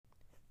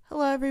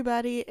Hello,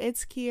 everybody.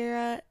 It's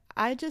Kiera.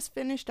 I just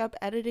finished up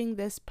editing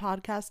this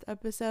podcast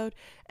episode,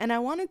 and I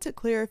wanted to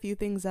clear a few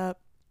things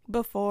up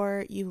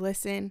before you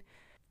listen.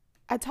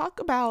 I talk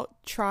about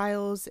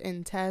trials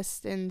and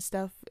tests and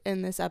stuff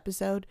in this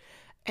episode,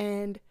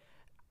 and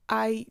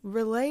I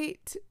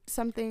relate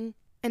an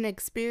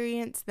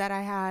experience that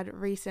I had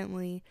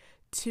recently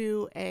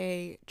to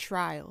a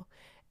trial.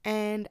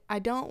 And I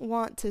don't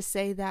want to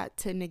say that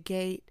to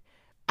negate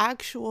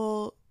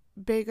actual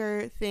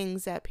bigger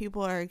things that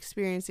people are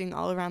experiencing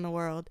all around the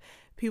world.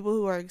 People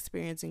who are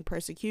experiencing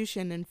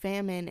persecution and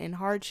famine and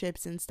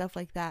hardships and stuff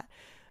like that.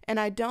 And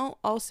I don't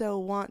also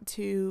want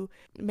to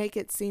make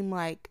it seem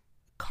like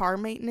car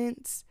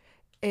maintenance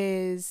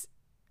is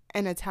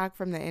an attack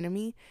from the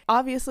enemy.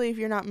 Obviously, if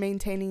you're not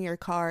maintaining your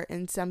car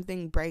and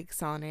something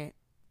breaks on it,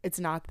 it's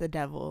not the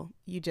devil.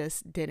 You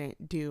just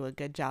didn't do a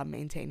good job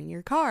maintaining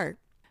your car.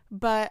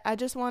 But I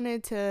just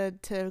wanted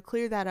to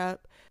clear that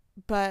up.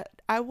 But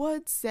I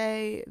would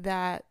say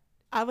that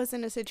I was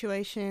in a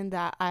situation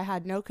that I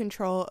had no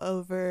control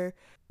over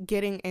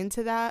getting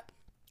into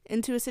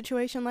a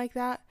situation like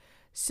that.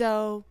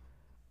 So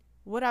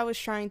what I was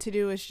trying to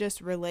do is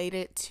just relate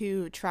it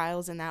to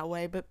trials in that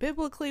way. But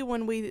biblically,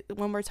 when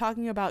we're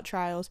talking about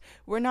trials,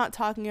 we're not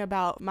talking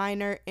about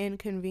minor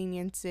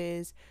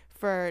inconveniences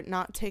for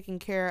not taking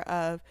care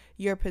of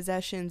your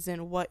possessions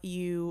and what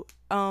you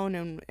own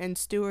and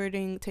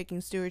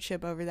taking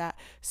stewardship over that.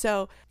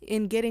 So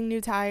in getting new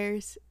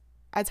tires,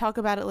 I talk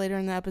about it later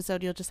in the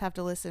episode. You'll just have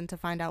to listen to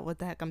find out what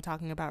the heck I'm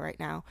talking about right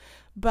now.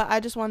 But I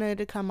just wanted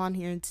to come on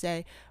here and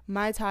say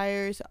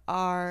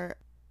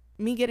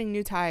me getting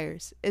new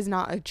tires is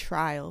not a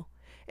trial.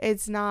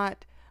 It's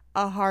not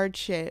a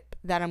hardship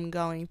that I'm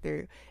going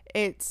through.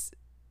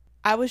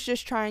 I was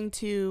just trying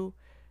to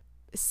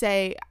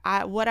say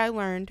what I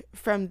learned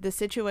from the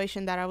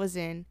situation that I was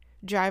in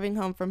driving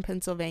home from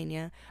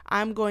Pennsylvania.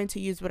 I'm going to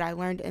use what I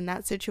learned in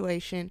that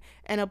situation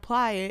and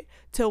apply it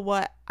to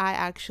what I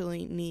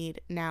actually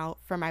need now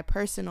for my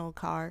personal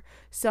car.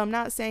 So I'm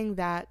not saying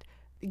that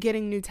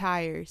getting new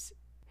tires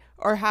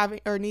or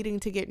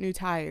needing to get new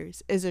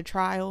tires is a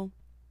trial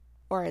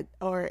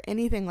or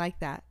anything like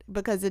that,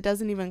 because it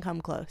doesn't even come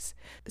close.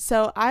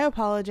 So I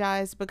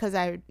apologize because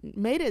I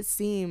made it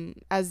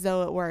seem as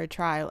though it were a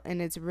trial,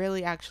 and it's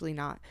really actually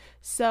not.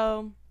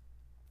 So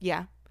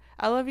yeah,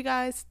 I love you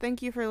guys.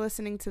 Thank you for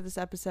listening to this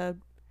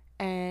episode,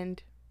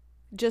 and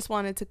just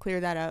wanted to clear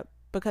that up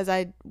because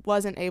I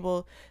wasn't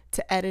able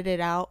to edit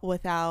it out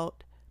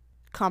without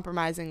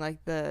compromising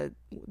like the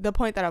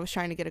point that I was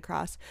trying to get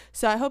across.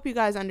 So I hope you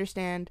guys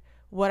understand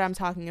what I'm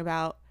talking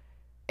about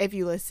if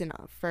you listen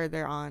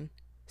further on.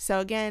 So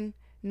again,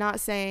 not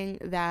saying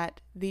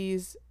that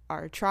these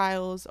are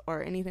trials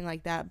or anything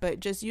like that, but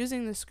just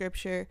using the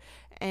scripture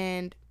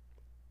and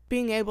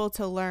being able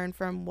to learn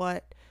from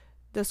what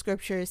the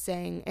scripture is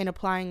saying and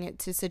applying it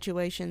to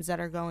situations that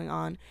are going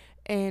on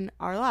in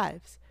our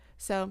lives.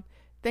 So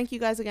thank you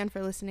guys again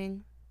for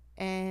listening,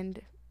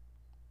 and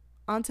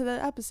on to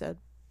the episode.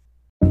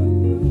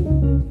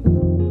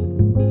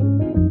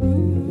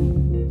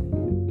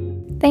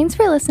 Thanks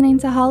for listening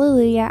to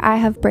Hallelujah, I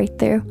Have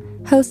Breakthrough,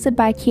 hosted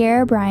by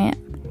Kiera Bryant.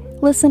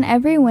 Listen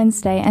every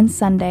Wednesday and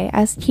Sunday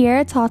as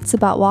Kiera talks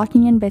about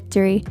walking in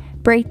victory,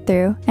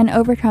 breakthrough, and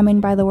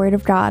overcoming by the Word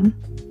of God.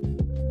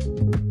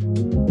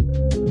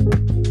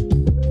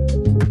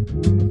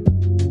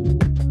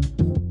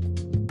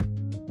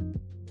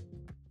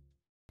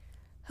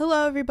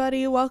 Hello,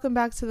 everybody. Welcome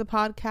back to the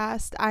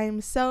podcast. I am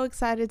so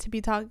excited to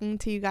be talking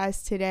to you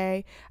guys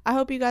today. I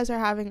hope you guys are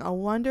having a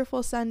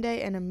wonderful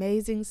Sunday, an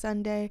amazing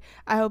Sunday.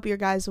 I hope your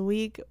guys'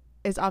 week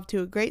is off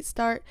to a great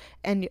start,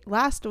 and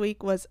last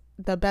week was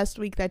the best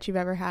week that you've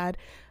ever had,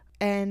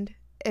 and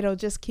it'll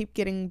just keep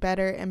getting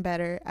better and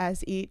better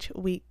as each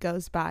week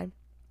goes by,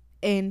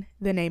 in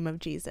the name of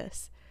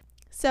Jesus.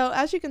 So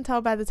as you can tell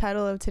by the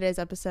title of today's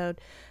episode,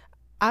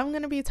 I'm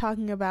going to be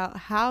talking about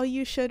how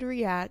you should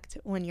react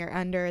when you're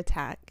under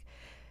attack.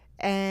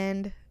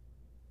 And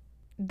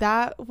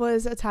that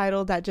was a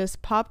title that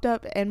just popped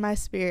up in my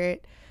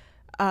spirit,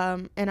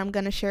 and I'm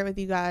going to share with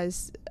you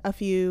guys a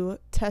few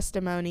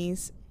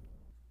testimonies.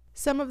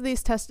 Some of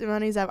these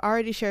testimonies I've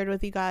already shared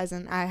with you guys,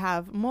 and I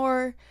have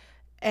more.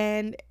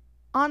 And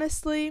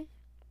honestly,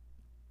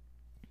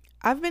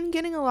 I've been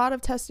getting a lot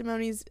of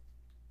testimonies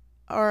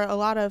or a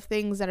lot of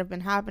things that have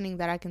been happening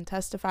that I can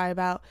testify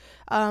about.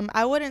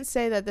 I wouldn't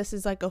say that this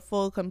is like a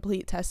full,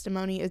 complete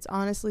testimony. It's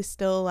honestly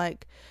still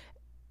like,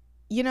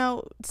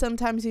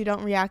 sometimes you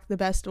don't react the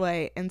best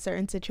way in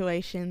certain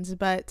situations,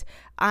 but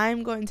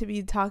I'm going to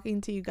be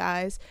talking to you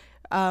guys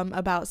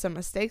about some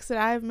mistakes that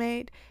I've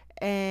made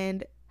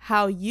and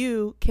how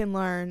you can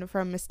learn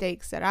from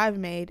mistakes that I've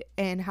made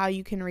and how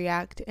you can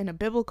react in a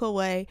biblical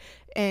way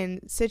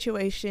in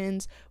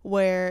situations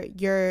where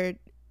you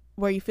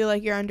feel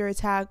like you're under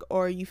attack,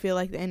 or you feel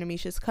like the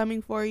enemy's just coming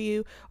for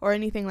you, or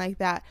anything like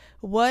that.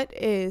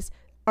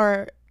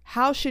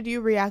 How should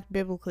you react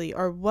biblically,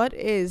 or what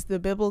is the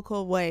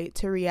biblical way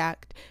to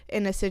react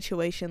in a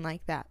situation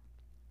like that?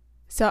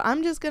 So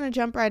I'm just going to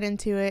jump right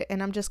into it,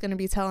 and I'm just going to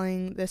be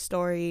telling this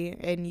story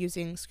and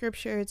using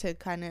scripture to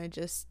kind of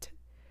just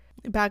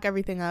back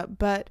everything up.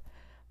 But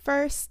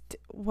first,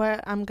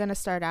 what I'm going to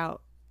start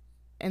out,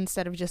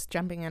 instead of just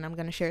jumping in, I'm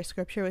going to share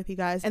scripture with you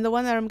guys. And the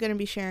one that I'm going to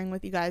be sharing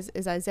with you guys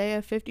is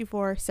Isaiah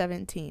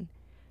 54:17.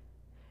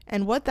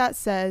 And what that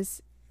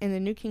says in the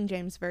New King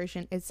James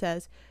Version, it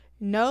says,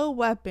 "No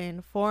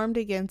weapon formed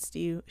against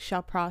you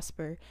shall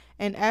prosper,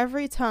 and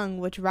every tongue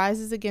which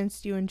rises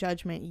against you in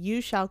judgment you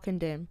shall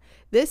condemn.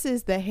 This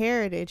is the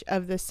heritage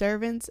of the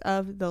servants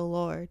of the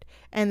Lord,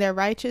 and their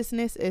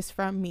righteousness is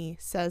from me,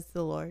 says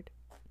the Lord."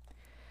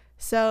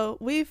 So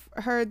we've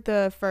heard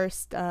the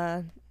first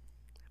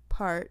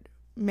part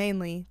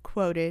mainly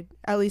quoted,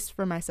 at least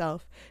for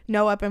myself.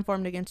 No weapon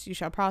formed against you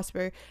shall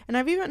prosper. And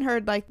I've even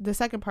heard like the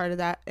second part of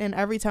that, "and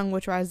every tongue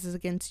which rises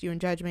against you in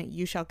judgment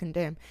you shall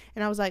condemn."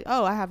 And I was like,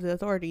 oh, I have the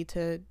authority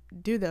to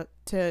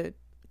to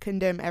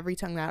condemn every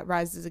tongue that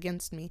rises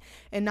against me,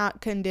 and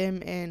not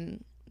condemn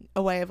in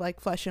a way of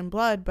like flesh and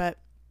blood, but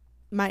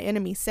my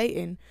enemy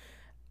Satan,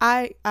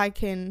 I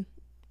can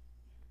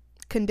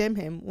condemn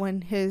him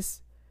when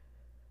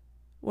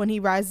he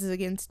rises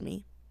against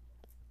me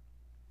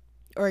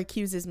or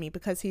accuses me,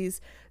 because he's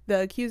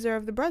the accuser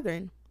of the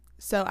brethren.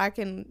 So I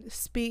can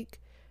speak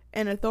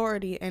in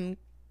authority and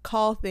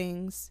call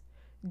things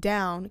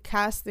down,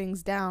 cast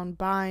things down,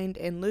 bind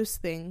and loose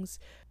things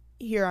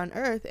here on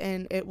earth,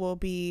 and it will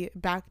be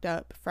backed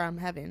up from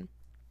heaven.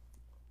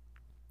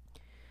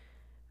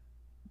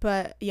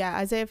 But yeah,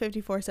 Isaiah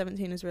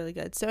 54:17 is really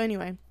good. So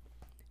anyway,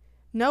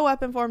 no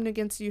weapon formed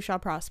against you shall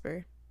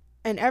prosper,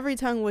 and every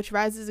tongue which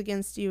rises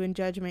against you in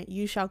judgment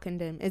you shall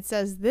condemn. It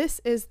says,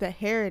 this is the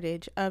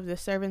heritage of the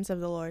servants of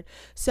the Lord.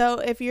 So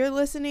if you're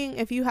listening,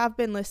 if you have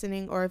been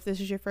listening, or if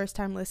this is your first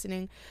time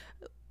listening,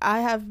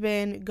 I have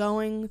been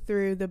going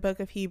through the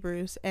book of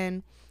Hebrews,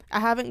 and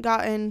I haven't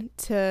gotten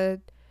to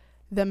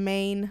the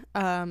main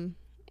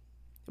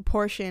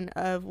portion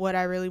of what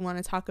I really want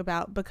to talk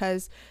about,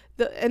 because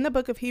in the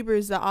book of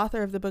Hebrews, the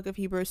author of the book of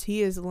Hebrews,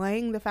 he is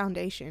laying the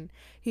foundation.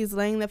 He's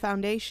laying the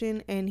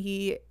foundation, and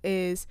he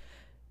is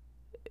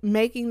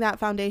making that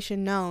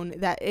foundation known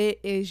that it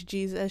is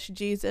Jesus.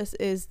 Jesus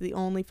is the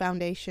only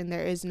foundation.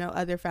 There is no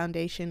other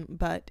foundation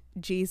but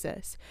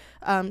Jesus.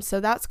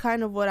 So that's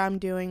kind of what I'm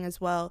doing as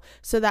well,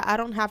 so that I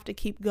don't have to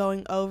keep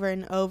going over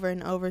and over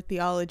and over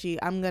theology.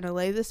 I'm going to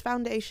lay this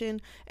foundation,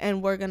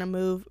 and we're going to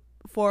move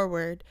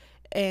forward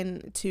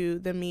into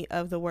the meat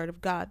of the word of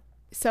God.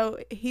 So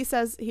he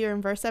says here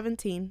in verse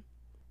 17,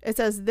 it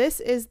says, "This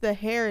is the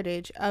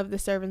heritage of the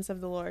servants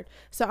of the Lord."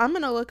 So I'm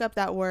going to look up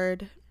that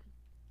word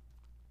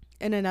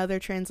in another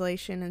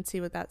translation and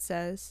see what that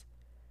says.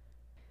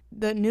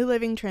 The New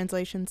Living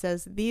Translation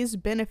says, "These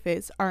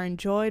benefits are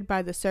enjoyed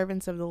by the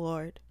servants of the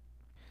Lord."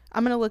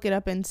 I'm going to look it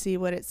up and see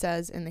what it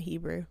says in the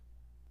Hebrew.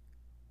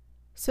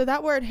 So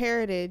that word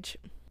heritage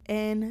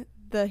in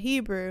the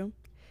Hebrew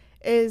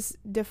is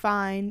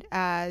defined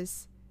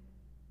as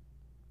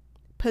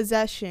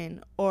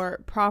possession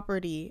or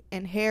property,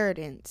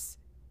 inheritance,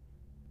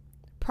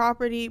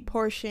 property,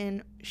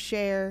 portion,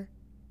 share,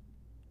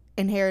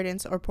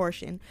 inheritance, or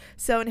portion.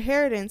 So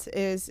inheritance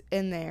is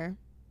in there,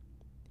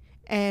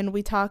 and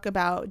we talk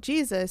about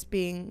Jesus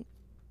being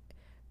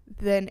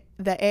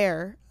the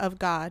heir of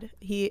God.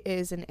 He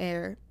is an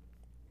heir,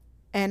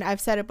 and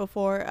I've said it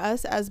before,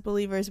 us as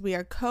believers, we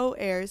are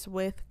co-heirs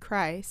with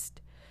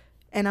Christ,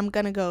 and I'm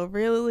gonna go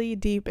really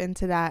deep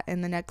into that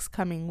in the next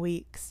coming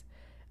weeks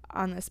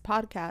on this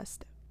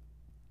podcast,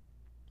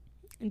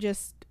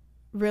 just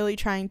really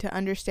trying to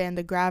understand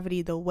the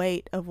gravity, the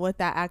weight of what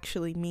that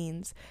actually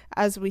means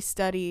as we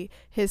study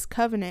his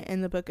covenant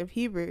in the book of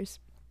Hebrews.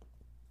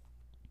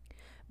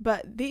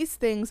 But these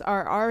things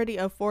are already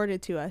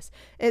afforded to us.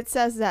 It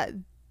says that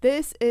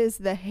this is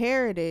the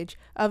heritage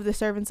of the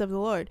servants of the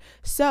Lord.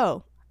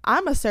 So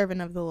I'm a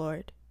servant of the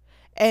Lord.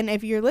 And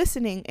if you're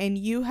listening and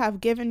you have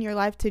given your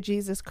life to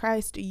Jesus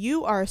Christ,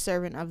 you are a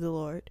servant of the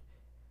Lord.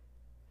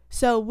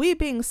 So we,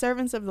 being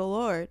servants of the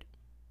Lord,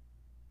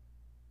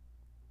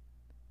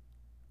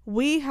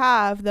 we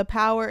have the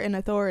power and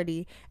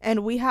authority,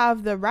 and we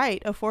have the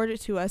right afforded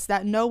to us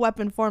that no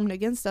weapon formed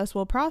against us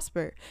will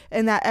prosper,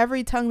 and that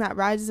every tongue that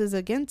rises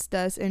against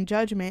us in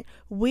judgment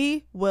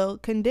we will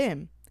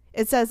condemn.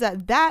 It says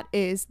that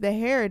is the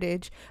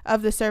heritage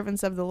of the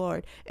servants of the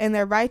Lord, and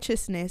their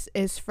righteousness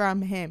is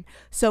from him.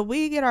 So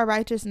we get our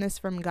righteousness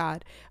from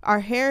God.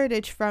 Our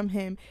heritage from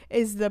him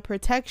is the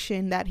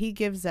protection that he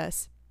gives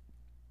us,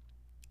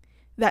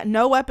 that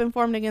no weapon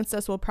formed against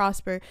us will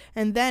prosper.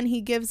 And then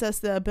he gives us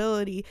the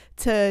ability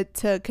to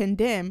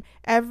condemn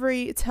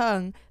every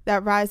tongue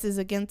that rises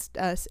against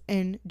us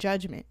in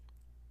judgment.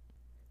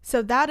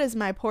 So that is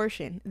my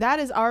portion. That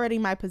is already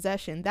my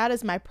possession. That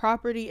is my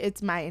property.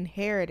 It's my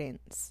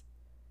inheritance.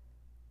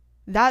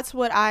 That's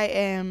what I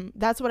am.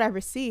 That's what I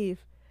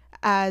receive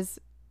as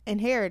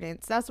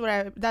inheritance. That's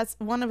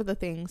one of the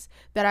things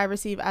that I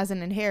receive as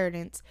an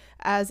inheritance,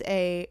 as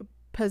a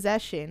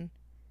possession,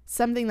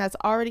 something that's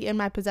already in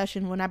my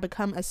possession when I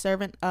become a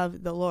servant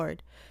of the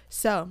Lord.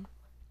 So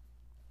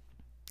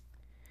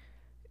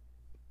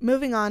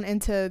moving on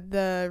into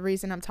the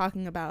reason I'm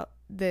talking about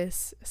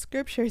this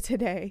scripture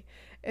today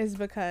is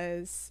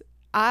because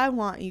I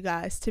want you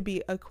guys to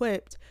be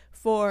equipped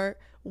for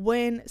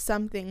when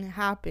something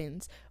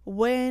happens,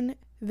 when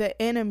the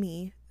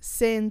enemy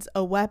sends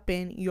a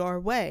weapon your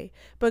way.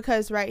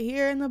 Because right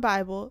here in the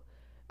Bible,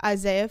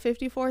 Isaiah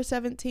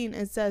 54:17,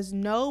 it says,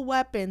 "No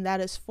weapon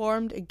that is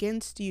formed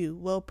against you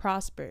will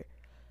prosper."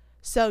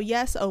 So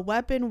yes, a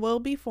weapon will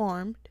be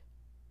formed.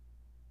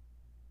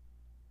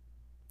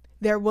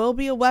 There will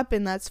be a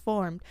weapon that's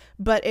formed,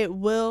 but it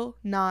will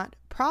not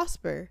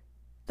prosper.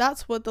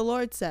 That's what the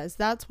Lord says.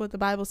 That's what the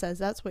Bible says.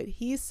 That's what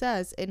he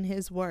says in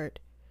his word.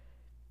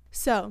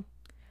 So,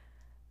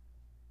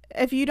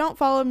 if you don't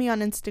follow me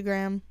on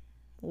Instagram,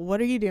 what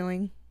are you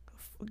doing?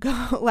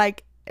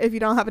 Like, if you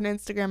don't have an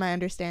Instagram, I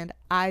understand.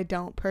 I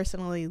don't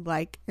personally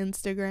like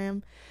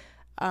Instagram.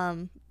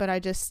 But I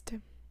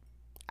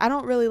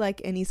don't really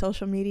like any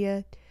social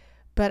media.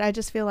 But I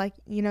just feel like,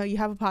 you know, you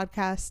have a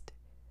podcast,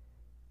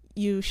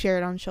 you share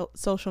it on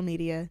social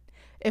media.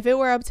 If it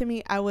were up to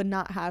me, I would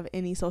not have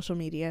any social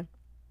media.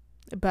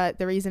 But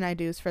the reason I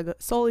do is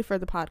solely for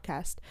the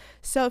podcast.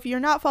 So if you're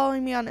not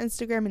following me on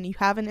Instagram and you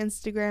have an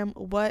Instagram,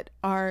 what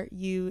are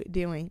you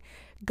doing?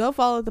 Go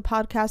follow the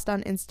podcast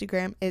on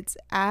Instagram. It's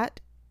at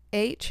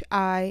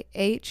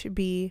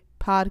HIHB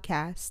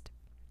Podcast.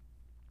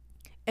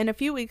 And a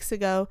few weeks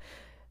ago,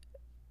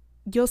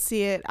 you'll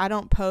see it. I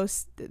don't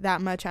post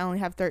that much. I only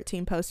have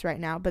 13 posts right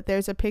now. But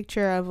there's a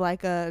picture of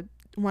like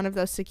one of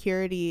those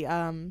security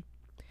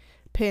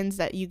pins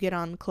that you get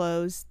on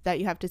clothes that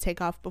you have to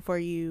take off before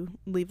you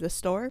leave the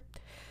store.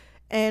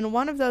 And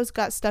one of those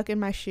got stuck in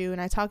my shoe. And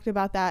I talked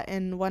about that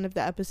in one of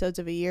the episodes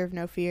of A Year of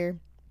No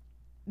Fear,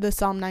 the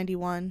Psalm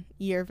 91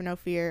 Year of No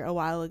Fear, a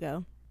while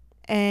ago.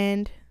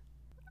 And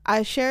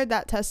I shared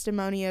that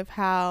testimony of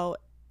how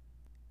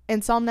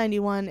in Psalm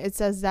 91, it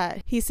says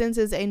that he sends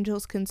his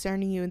angels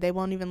concerning you and they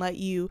won't even let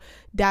you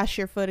dash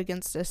your foot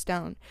against a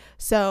stone.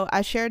 So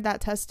I shared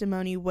that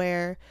testimony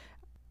where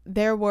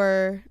there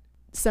were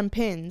some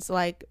pins,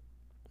 like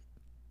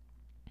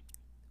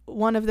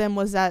one of them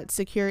was that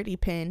security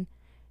pin,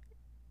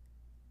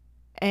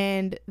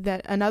 and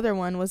that another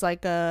one was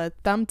like a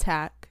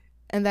thumbtack,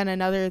 and then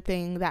another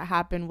thing that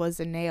happened was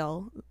a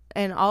nail.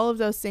 And all of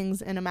those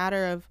things in a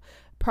matter of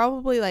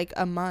probably like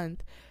a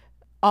month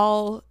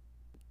all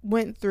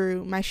went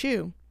through my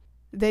shoe.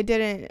 They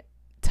didn't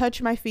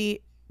touch my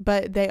feet,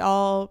 but they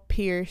all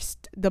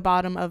pierced the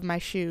bottom of my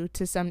shoe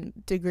to some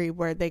degree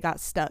where they got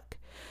stuck.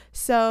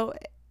 So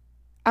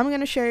I'm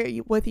going to share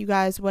with you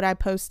guys what I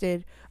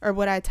posted, or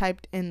what I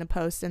typed in the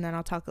post, and then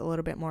I'll talk a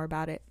little bit more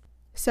about it.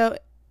 So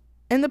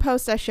in the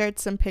post, I shared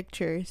some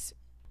pictures.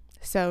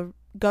 So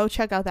go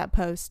check out that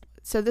post.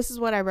 So this is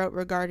what I wrote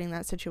regarding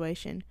that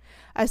situation.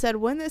 I said,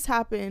 when this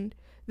happened,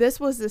 this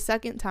was the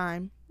second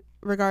time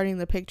regarding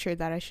the picture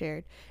that I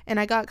shared, and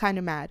I got kind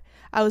of mad.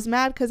 I was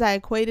mad because I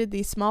equated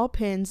these small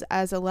pins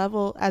as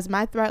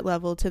my threat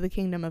level to the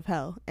kingdom of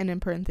hell, and in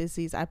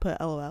parentheses I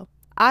put LOL.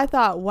 I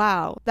thought,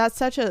 wow, that's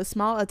such a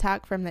small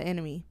attack from the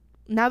enemy.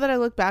 Now that I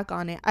look back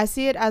on it, I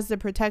see it as the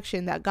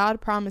protection that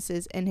God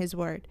promises in his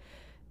word.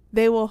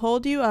 They will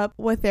hold you up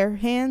with their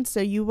hands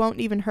so you won't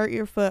even hurt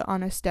your foot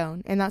on a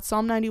stone. And that's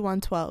Psalm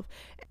 91:12.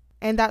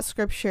 And that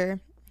scripture,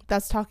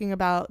 that's talking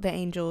about the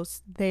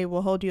angels. They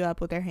will hold you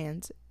up with their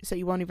hands so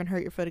you won't even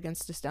hurt your foot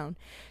against a stone.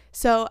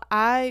 So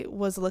I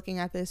was looking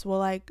at this, well,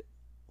 like,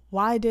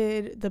 why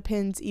did the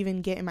pins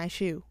even get in my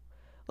shoe?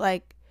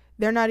 Like,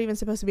 they're not even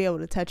supposed to be able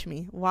to touch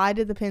me. Why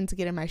did the pins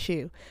get in my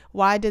shoe?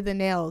 Why did the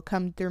nail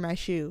come through my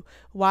shoe?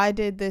 Why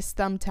did this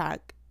thumbtack,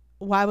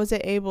 why was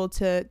it able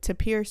to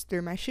pierce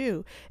through my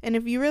shoe? And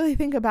if you really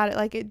think about it,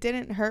 like, it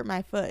didn't hurt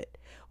my foot.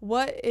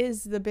 What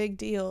is the big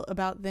deal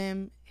about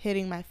them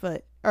hitting my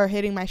foot or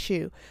hitting my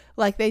shoe?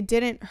 Like, they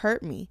didn't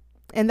hurt me.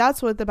 And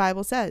that's what the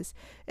Bible says.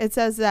 It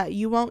says that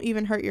you won't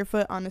even hurt your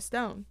foot on a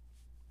stone.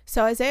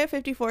 So Isaiah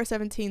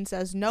 54:17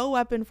 says, "No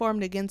weapon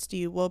formed against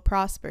you will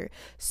prosper."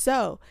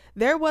 So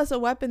there was a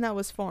weapon that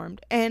was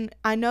formed. And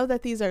I know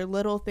that these are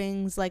little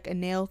things like a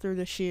nail through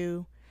the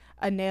shoe,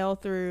 a nail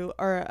through,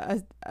 or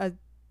a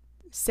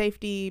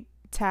safety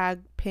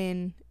tag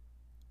pin,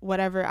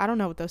 whatever. I don't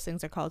know what those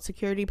things are called.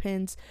 Security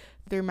pins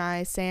through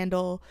my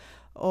sandal,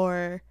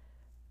 or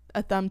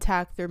a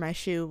thumbtack through my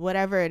shoe,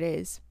 whatever it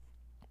is.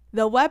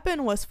 The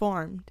weapon was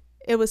formed.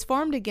 It was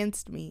formed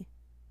against me.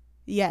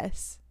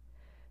 Yes.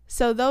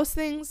 So those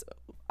things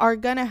are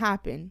going to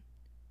happen.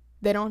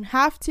 They don't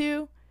have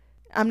to.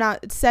 I'm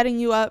not setting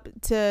you up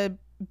to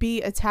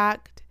be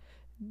attacked.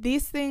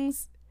 These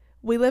things,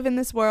 we live in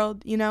this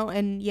world, you know,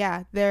 and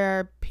yeah, there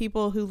are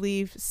people who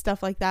leave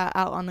stuff like that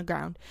out on the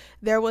ground.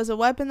 There was a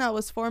weapon that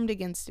was formed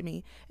against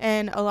me.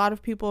 And a lot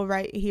of people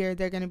right here,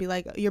 they're going to be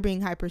like, you're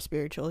being hyper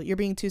spiritual. You're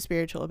being too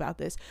spiritual about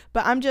this.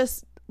 But I'm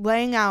just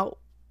laying out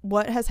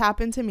what has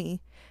happened to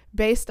me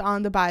based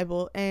on the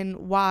Bible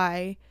and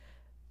why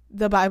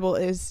the Bible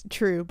is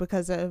true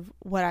because of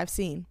what I've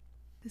seen.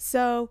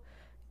 So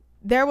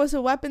there was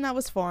a weapon that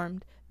was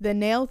formed, the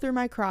nail through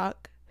my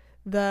croc,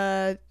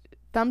 the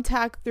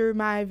thumbtack through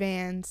my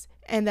Vans,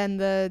 and then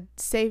the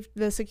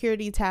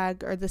security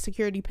tag or the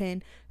security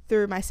pin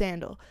through my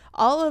sandal.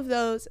 All of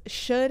those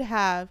should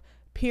have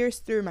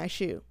pierced through my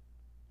shoe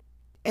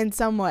in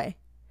some way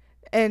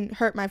and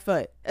hurt my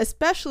foot,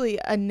 especially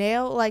a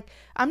nail. Like,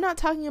 I'm not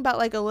talking about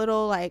like a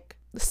little like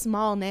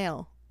small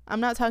nail. I'm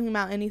not talking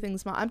about anything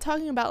small. I'm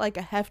talking about like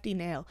a hefty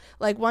nail,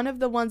 like one of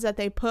the ones that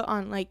they put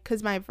on, like,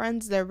 because my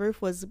friends, their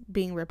roof was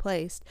being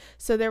replaced,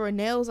 so there were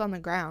nails on the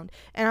ground,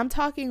 and I'm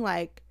talking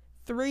like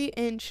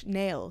 3-inch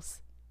nails.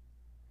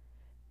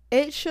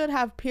 It should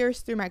have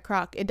pierced through my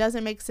croc. It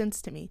doesn't make sense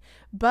to me,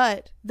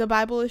 but the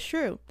Bible is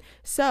true.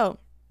 So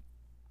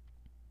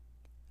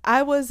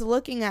I was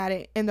looking at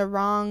it in the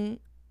wrong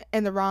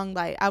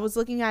light. I was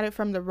looking at it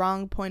from the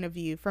wrong point of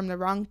view, from the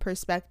wrong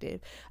perspective.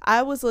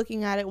 I was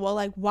looking at it, well,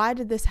 like, why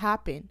did this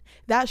happen?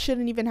 That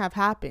shouldn't even have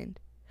happened.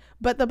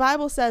 But the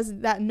Bible says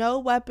that no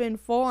weapon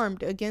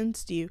formed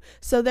against you.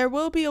 So there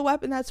will be a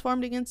weapon that's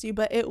formed against you,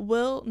 but it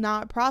will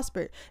not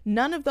prosper.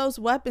 None of those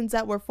weapons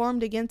that were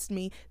formed against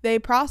me, they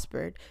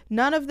prospered.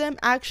 None of them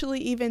actually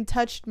even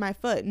touched my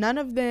foot. None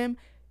of them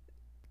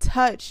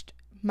touched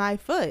my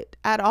foot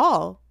at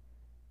all.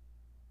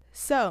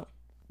 So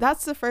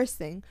that's the first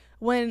thing.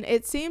 When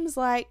it seems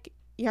like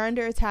you're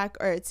under attack,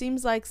 or it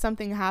seems like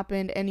something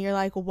happened and you're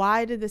like,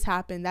 why did this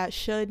happen? That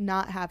should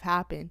not have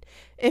happened.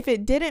 If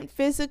it didn't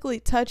physically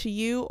touch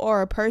you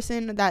or a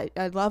person, that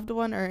a loved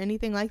one or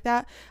anything like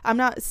that,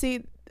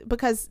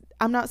 because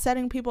I'm not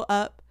setting people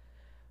up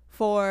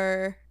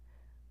for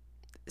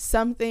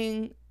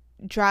something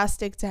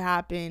drastic to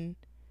happen,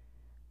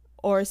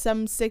 or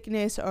some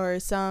sickness, or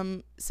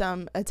some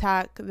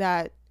attack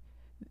that,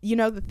 you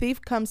know, the thief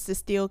comes to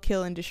steal,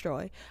 kill, and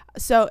destroy.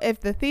 So if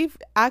the thief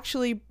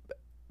actually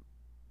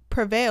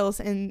prevails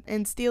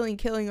in stealing,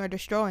 killing, or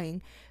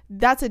destroying,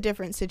 that's a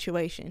different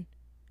situation.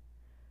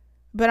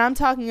 But I'm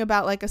talking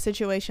about like a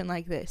situation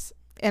like this,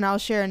 and I'll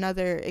share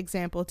another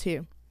example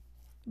too.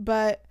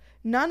 But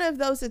none of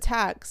those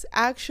attacks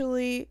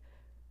actually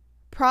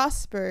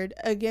prospered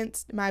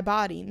against my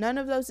body. None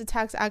of those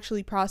attacks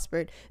actually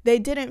prospered. They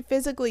didn't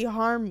physically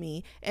harm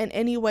me in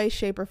any way,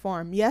 shape, or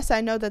form. Yes,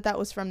 I know that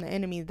was from the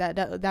enemy.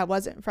 That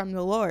wasn't from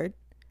the Lord.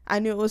 I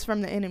knew it was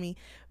from the enemy,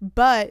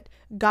 but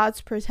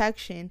God's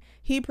protection,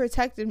 he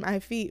protected my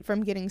feet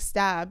from getting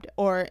stabbed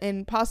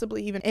and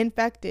possibly even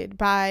infected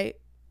by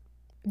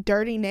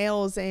dirty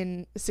nails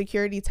and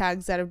security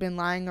tags that have been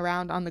lying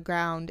around on the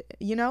ground,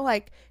 you know,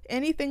 like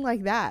anything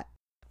like that.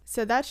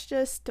 So that's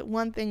just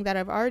one thing that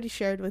I've already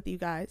shared with you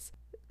guys.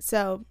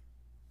 So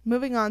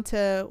moving on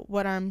to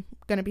what I'm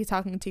going to be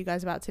talking to you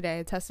guys about today,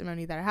 a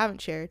testimony that I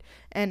haven't shared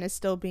and is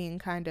still being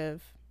kind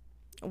of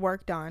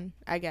worked on,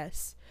 I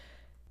guess.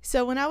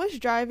 So when I was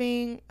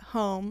driving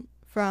home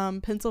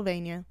from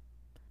Pennsylvania,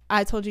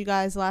 I told you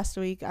guys last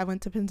week I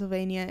went to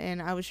Pennsylvania,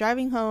 and I was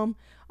driving home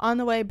on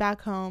the way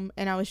back home,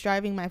 and I was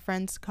driving my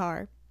friend's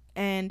car.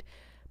 And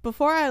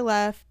before I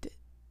left,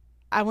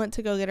 I went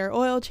to go get her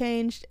oil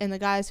changed, and the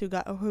guys who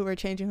were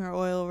changing her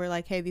oil were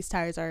like, hey, these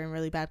tires are in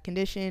really bad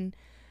condition.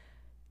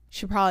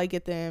 Should probably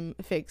get them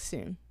fixed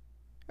soon.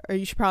 Or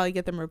you should probably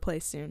get them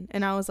replaced soon.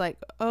 And I was like,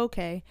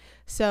 okay.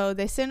 So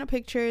they sent a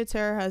picture to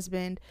her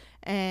husband,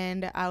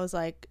 and I was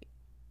like,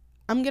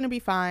 I'm going to be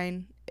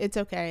fine. It's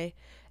okay.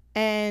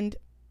 And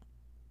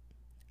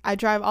I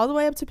drive all the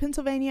way up to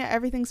Pennsylvania.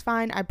 Everything's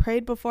fine. I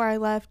prayed before I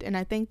left, and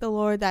I thanked the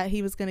Lord that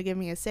he was going to give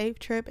me a safe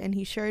trip, and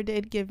he sure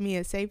did give me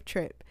a safe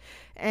trip.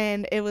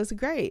 And it was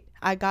great.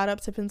 I got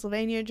up to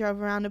Pennsylvania,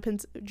 drove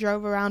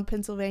around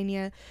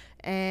Pennsylvania,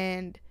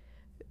 and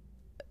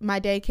my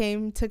day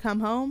came to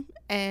come home,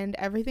 and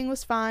everything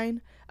was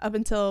fine up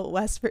until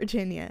West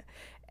Virginia.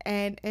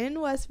 And in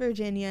West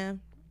Virginia,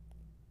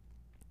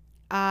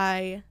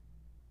 I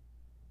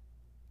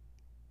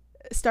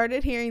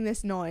started hearing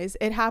this noise.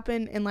 It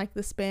happened in like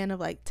the span of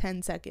like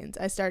 10 seconds.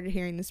 I started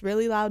hearing this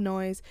really loud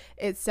noise.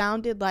 It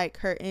sounded like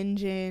her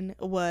engine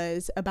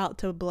was about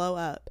to blow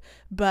up,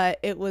 but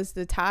it was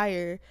the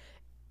tire.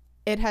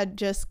 It had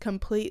just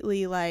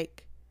completely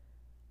like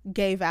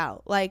gave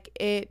out. Like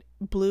it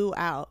blew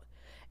out.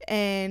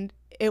 And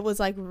it was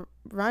like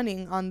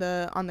running on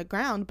the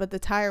ground, but the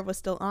tire was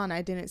still on.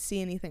 I didn't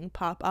see anything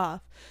pop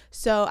off.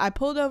 So I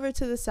pulled over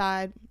to the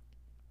side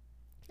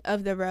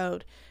of the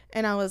road,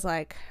 and I was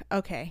like,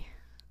 okay,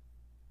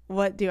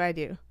 what do I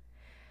do?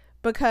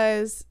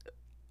 Because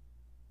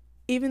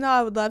even though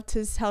I would love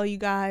to tell you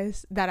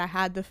guys that I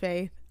had the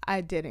faith,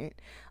 I didn't.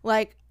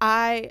 Like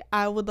I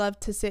would love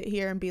to sit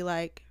here and be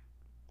like,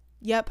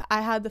 yep,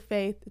 I had the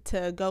faith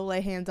to go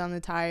lay hands on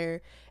the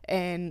tire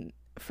and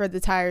for the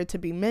tire to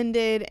be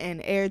mended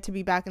and air to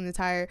be back in the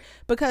tire,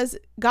 because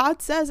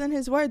God says in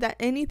his word that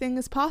anything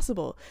is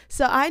possible.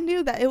 So I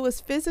knew that it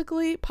was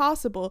physically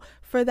possible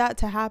for that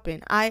to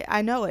happen.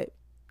 I know it,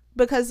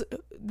 because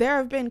there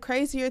have been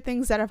crazier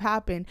things that have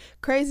happened,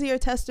 crazier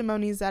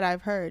testimonies that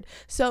I've heard.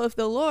 So if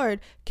the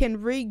Lord can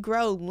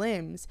regrow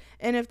limbs,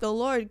 and if the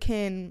Lord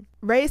can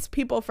raise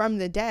people from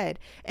the dead,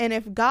 and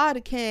if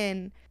God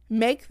can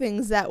make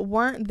things that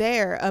weren't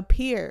there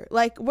appear,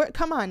 like we're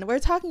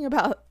talking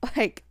about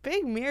like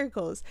big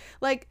miracles.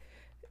 Like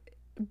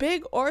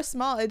big or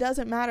small, it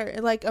doesn't matter.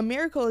 Like, a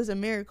miracle is a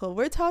miracle.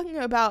 We're talking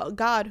about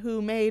God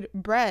who made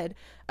bread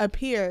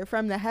appear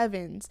from the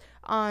heavens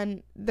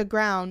on the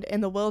ground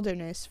in the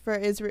wilderness for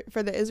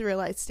the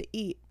Israelites to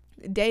eat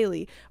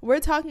daily. We're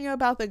talking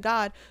about the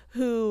God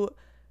who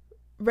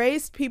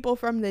raised people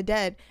from the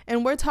dead,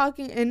 and we're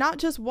talking, and not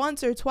just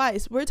once or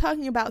twice, we're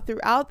talking about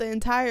throughout the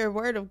entire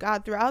word of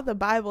God, throughout the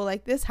Bible.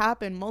 Like, this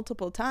happened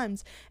multiple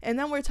times. And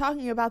then we're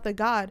talking about the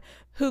God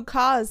who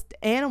caused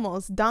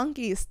animals,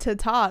 donkeys, to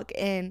talk,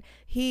 and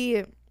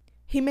he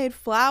made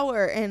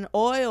flour and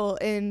oil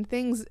and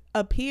things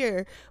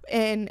appear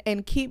and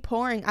keep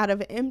pouring out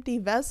of empty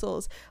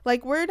vessels.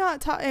 Like, we're not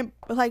talking,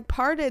 like,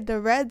 parted the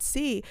Red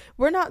Sea.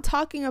 We're not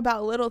talking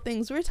about little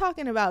things. We're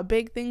talking about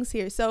big things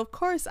here. So, of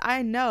course,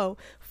 I know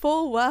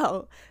full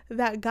well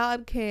that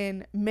God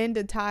can mend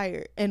a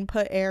tire and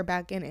put air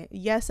back in it.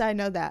 Yes, I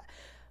know that.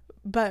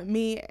 But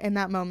me, in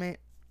that moment,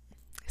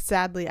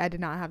 sadly, I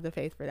did not have the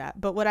faith for that.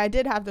 But what I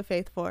did have the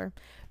faith for,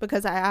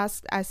 because I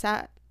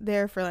sat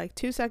there for like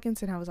 2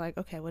 seconds and I was like,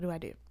 okay, what do I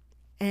do?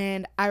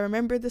 And I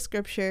remember the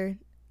scripture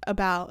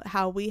about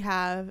how we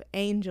have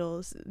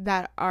angels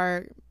that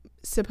are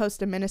supposed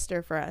to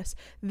minister for us.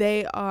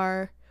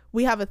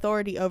 We have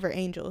authority over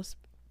angels,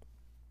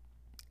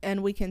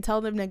 and we can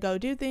tell them to go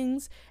do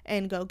things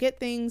and go get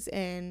things,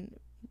 and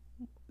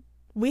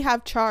we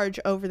have charge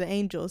over the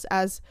angels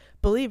as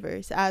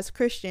believers, as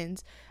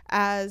Christians,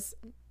 as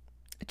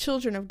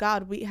children of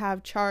God. We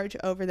have charge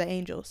over the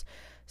angels.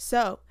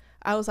 So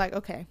I was like,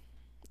 okay,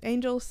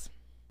 angels,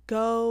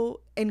 go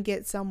and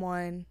get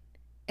someone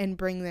and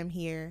bring them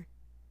here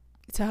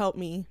to help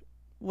me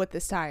with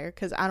this tire,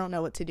 because I don't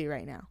know what to do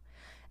right now.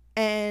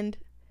 And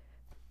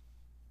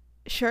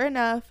sure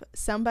enough,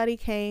 somebody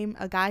came,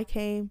 a guy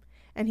came,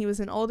 and he was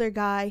an older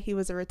guy. He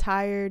was a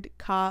retired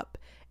cop,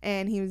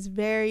 and he was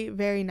very,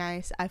 very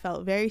nice. I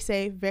felt very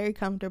safe, very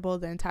comfortable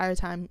the entire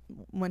time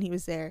when he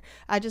was there.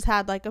 I just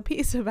had like a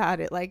peace about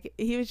it. Like,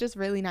 he was just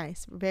really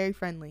nice, very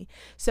friendly.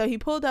 So he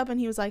pulled up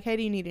and he was like, hey,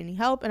 do you need any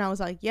help? And I was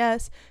like,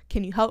 yes.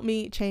 Can you help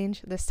me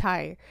change this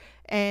tire?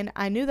 And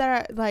I knew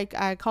that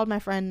I called my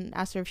friend,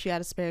 asked her if she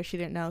had a spare. She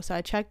didn't know. So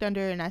I checked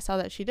under and I saw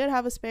that she did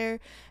have a spare.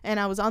 And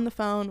I was on the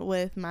phone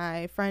with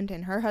my friend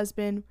and her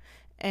husband,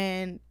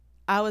 and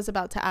I was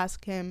about to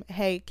ask him,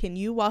 hey, can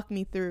you walk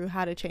me through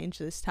how to change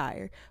this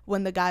tire,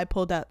 when the guy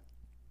pulled up.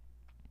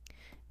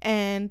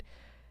 And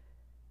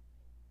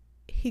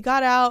he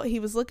got out,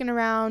 he was looking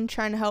around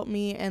trying to help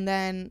me, and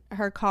then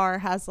her car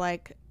has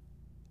like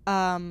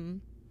I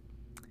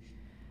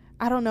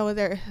don't know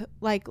whether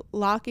like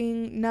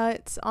locking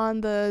nuts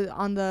on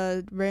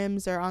the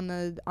rims or on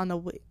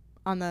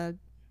the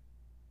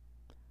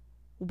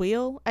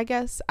wheel, I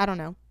guess. I don't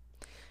know,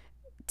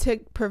 to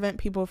prevent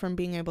people from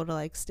being able to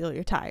like steal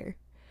your tire.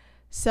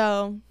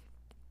 So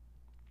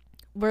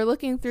we're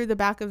looking through the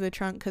back of the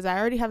trunk, because I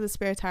already have the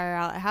spare tire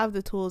out. I have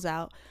the tools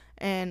out,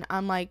 and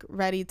I'm like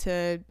ready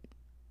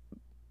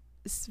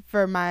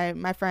for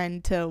my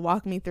friend to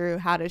walk me through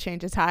how to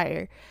change a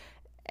tire.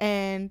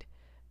 And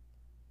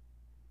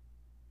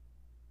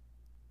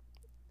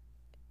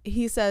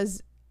he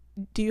says,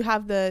 do you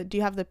have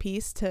the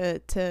piece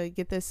to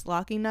get this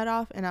locking nut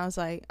off? And I was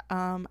like,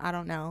 I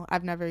don't know.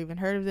 I've never even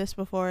heard of this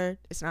before.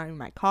 It's not in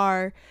my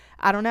car.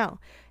 I don't know.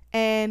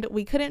 And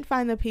we couldn't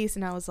find the piece,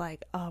 and I was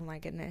like, oh my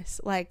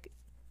goodness, like,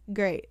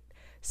 great.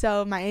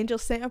 So my angel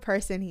sent a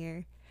person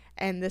here,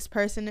 and this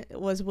person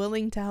was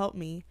willing to help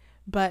me,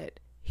 but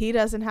he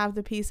doesn't have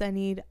the piece I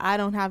need. I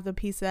don't have the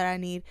piece that I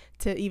need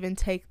to even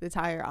take the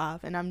tire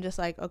off. And I'm just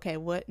like, okay,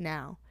 what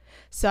now?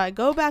 So I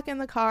go back in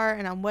the car,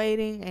 and I'm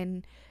waiting,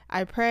 and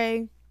I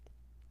pray,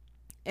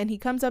 and he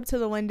comes up to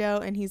the window,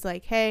 and he's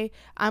like, hey,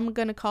 I'm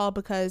going to call,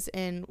 because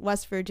in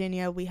West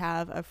Virginia, we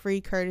have a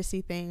free courtesy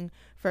thing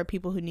for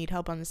people who need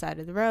help on the side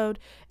of the road.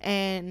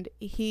 And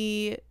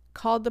he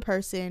called the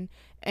person,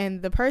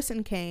 and the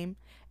person came,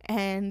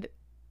 and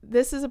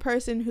this is a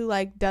person who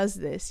like does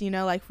this,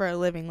 like for a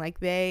living. Like,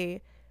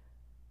 they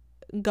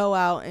go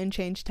out and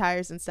change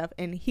tires and stuff,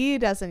 and he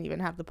doesn't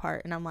even have the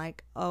part. And I'm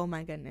like, oh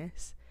my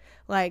goodness,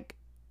 like,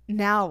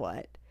 now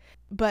what?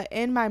 But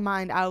in my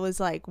mind, I was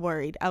like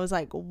worried. I was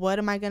like, what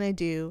am I going to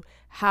do?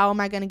 How am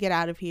I going to get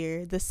out of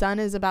here? The sun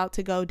is about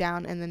to go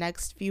down in the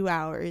next few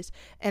hours,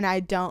 and I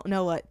don't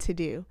know what to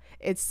do.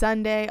 It's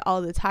Sunday.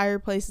 All the tire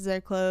places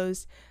are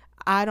closed.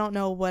 I don't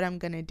know what I'm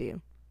going to do.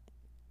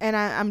 And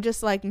I'm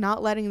just like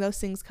not letting those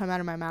things come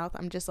out of my mouth.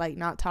 I'm just like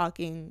not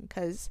talking,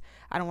 because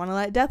I don't want to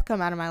let death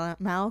come out of my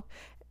mouth.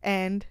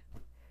 And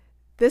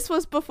this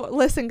was before,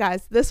 listen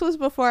guys, this was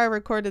before I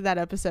recorded that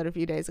episode a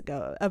few days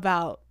ago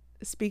about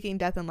speaking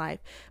death and life,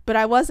 but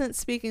I wasn't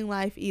speaking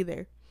life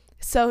either.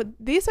 So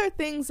these are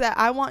things that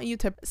I want you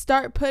to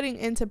start putting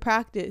into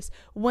practice.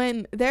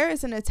 When there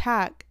is an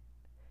attack,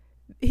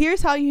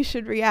 here's how you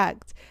should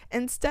react.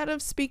 Instead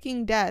of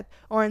speaking death,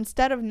 or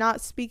instead of not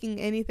speaking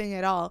anything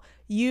at all,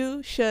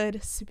 you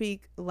should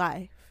speak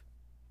life.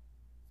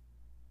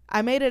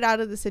 I made it out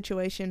of the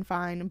situation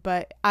fine,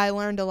 but I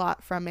learned a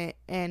lot from it.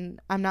 And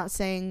I'm not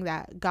saying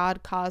that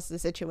God caused the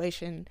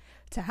situation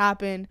to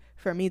happen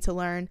for me to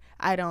learn.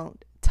 I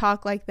don't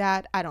talk like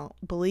that. I don't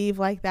believe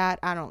like that.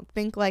 I don't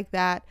think like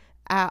that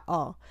at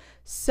all.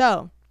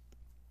 So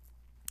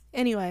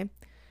anyway,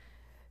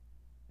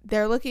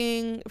 they're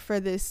looking for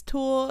this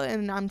tool,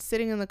 and I'm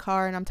sitting in the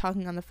car and I'm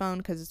talking on the phone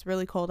because it's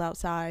really cold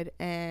outside,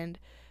 and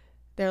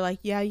they're like,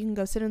 yeah, you can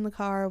go sit in the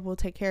car, we'll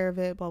take care of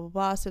it, blah blah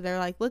blah. So they're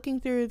like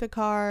looking through the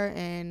car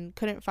and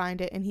couldn't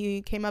find it, and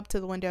he came up to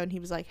the window and he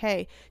was like,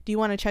 hey, do you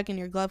want to check in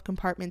your glove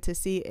compartment to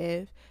see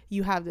if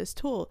you have this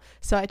tool?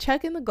 So I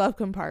check in the glove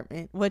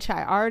compartment, which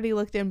I already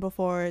looked in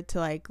before, to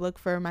like look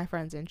for my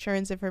friend's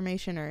insurance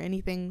information or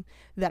anything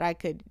that I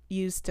could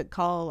use to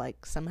call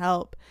like some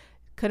help.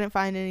 Couldn't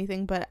find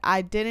anything, but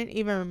I didn't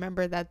even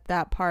remember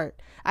that part.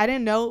 I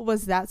didn't know it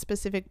was that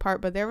specific part,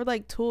 but there were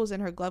like tools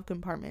in her glove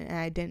compartment and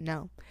I didn't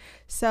know.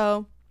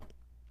 So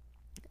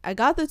I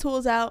got the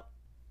tools out,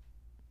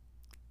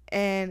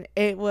 and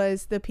it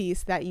was the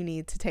piece that you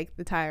need to take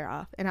the tire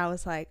off. And I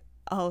was like,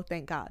 oh,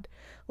 thank God.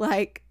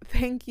 Like,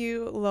 thank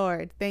you,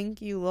 Lord.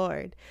 Thank you,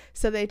 Lord.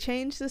 So they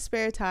changed the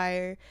spare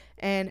tire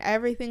and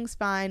everything's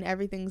fine.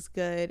 Everything's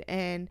good.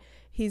 And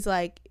he's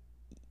like,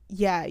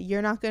 yeah,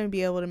 you're not going to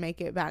be able to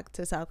make it back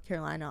to South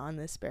Carolina on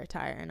this spare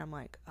tire. And I'm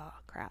like, oh,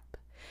 crap.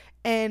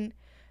 And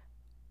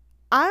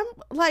I'm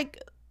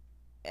like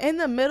in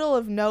the middle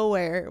of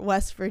nowhere,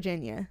 West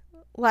Virginia.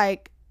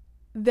 Like,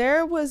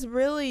 there was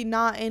really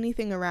not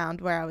anything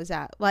around where I was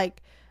at,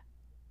 like,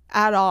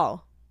 at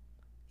all.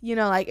 You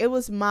know, like, it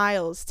was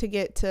miles to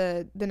get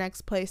to the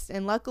next place.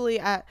 And luckily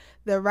at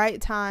the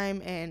right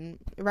time and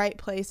right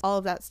place, all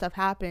of that stuff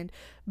happened.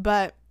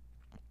 But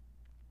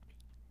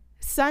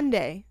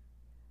Sunday,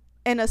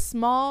 in a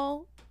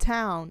small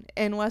town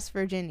in West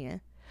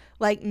Virginia,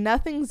 like,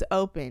 nothing's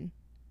open.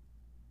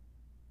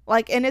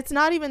 Like, and it's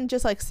not even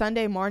just like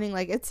Sunday morning,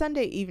 like, it's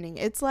Sunday evening.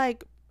 It's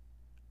like,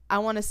 I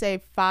want to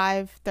say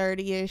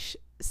 5:30ish,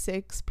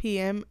 6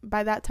 p.m.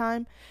 by that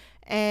time,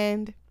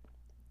 and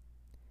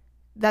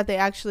that they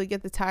actually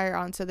get the tire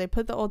on. So they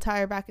put the old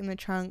tire back in the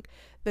trunk.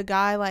 The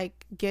guy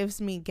like gives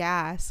me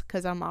gas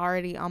because I'm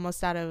already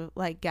almost out of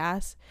like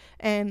gas,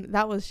 and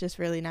that was just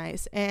really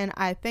nice. And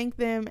I thanked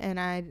them, and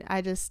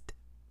I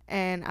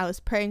was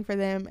praying for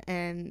them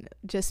and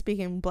just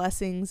speaking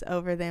blessings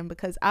over them,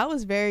 because I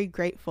was very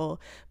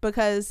grateful,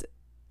 because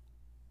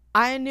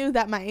I knew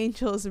that my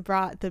angels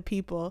brought the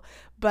people,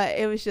 but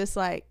it was just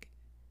like,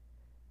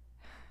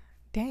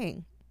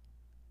 dang.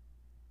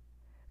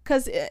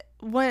 Because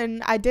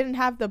when I didn't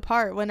have the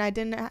part, when I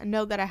didn't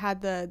know that I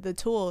had the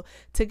tool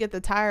to get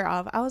the tire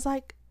off, I was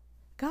like,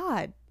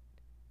 God,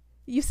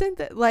 you sent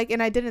the, like,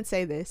 and I didn't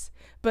say this,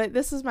 but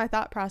this was my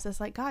thought process,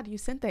 like, God, you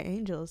sent the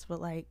angels,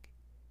 but like,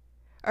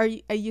 or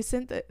you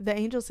sent the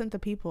angels sent the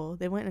people.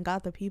 They went and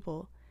got the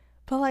people.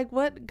 But like,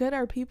 what good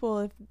are people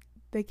if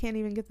they can't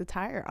even get the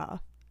tire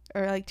off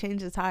or like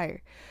change the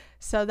tire?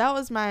 So that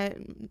was my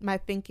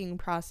thinking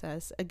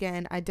process.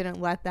 Again, I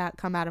didn't let that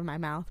come out of my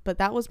mouth, but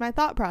that was my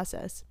thought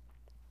process.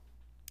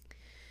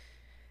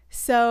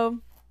 So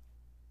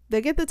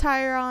they get the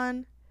tire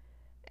on,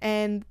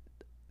 and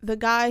the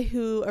guy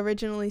who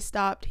originally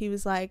stopped, he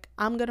was like,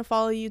 I'm going to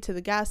follow you to the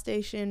gas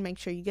station. Make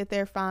sure you get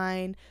there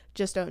fine.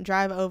 Just don't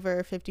drive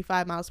over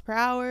 55 miles per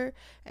hour,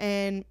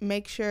 and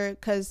make sure,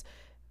 because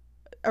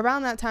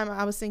around that time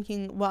I was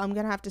thinking, well, I'm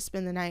going to have to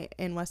spend the night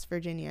in West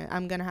Virginia.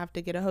 I'm going to have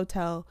to get a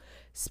hotel,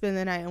 spend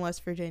the night in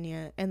West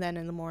Virginia, and then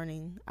in the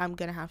morning I'm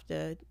going to have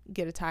to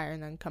get a tire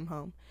and then come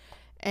home.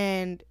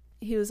 And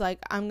he was like,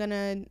 I'm going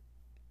to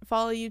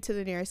follow you to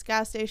the nearest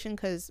gas station,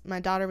 because my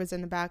daughter was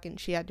in the back and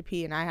she had to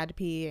pee and I had to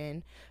pee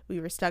and we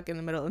were stuck in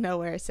the middle of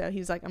nowhere. So he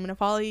was like, I'm going to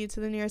follow you to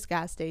the nearest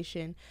gas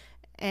station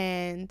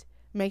and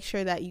make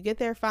sure that you get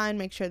there fine,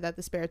 make sure that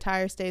the spare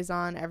tire stays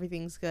on,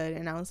 everything's good.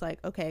 And I was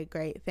like, okay,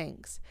 great,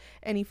 thanks.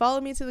 And he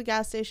followed me to the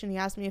gas station. He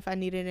asked me if I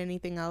needed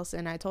anything else,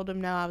 and I told him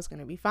no, I was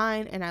going to be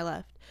fine, and I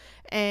left.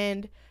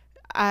 And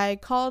I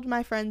called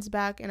my friends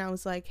back and I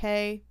was like,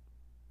 hey,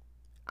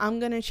 I'm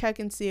going to check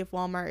and see if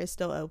Walmart is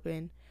still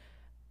open,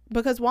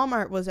 because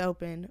Walmart was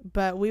open,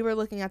 but we were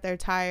looking at their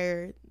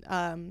tire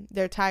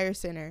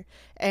center,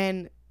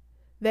 and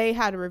they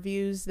had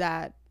reviews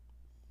that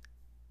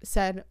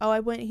said, oh,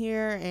 I went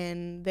here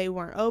and they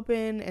weren't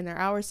open, and their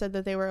hours said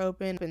that they were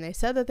open, and they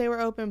said that they were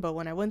open, but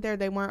when I went there,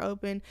 they weren't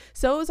open.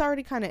 So it was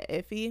already kind of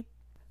iffy.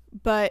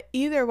 But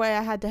either way,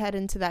 I had to head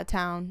into that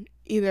town,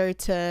 either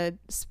to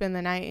spend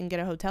the night and get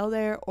a hotel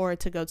there, or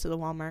to go to the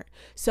Walmart.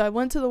 So I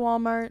went to the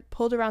Walmart,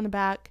 pulled around the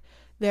back.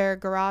 Their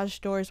garage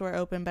doors were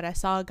open, but I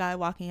saw a guy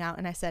walking out,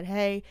 and I said,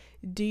 hey,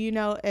 do you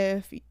know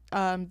if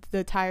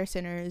the tire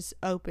center is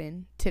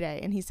open today?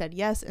 And he said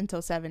yes,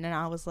 until 7. And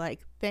I was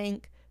like,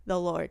 thank the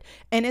Lord.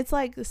 And it's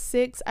like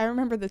 6, I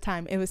remember the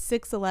time, it was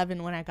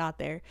 6:11 when I got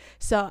there.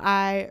 So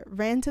I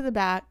ran to the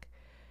back.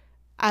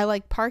 I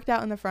like parked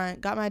out in the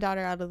front, got my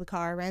daughter out of the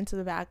car, ran to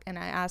the back, and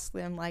I asked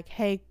them like,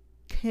 hey,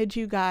 could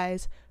you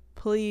guys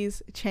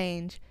please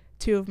change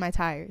 2 of my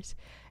tires?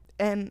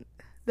 And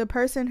the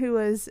person who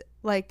was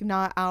like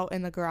not out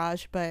in the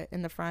garage but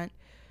in the front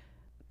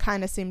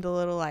kind of seemed a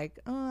little like,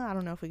 oh, I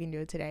don't know if we can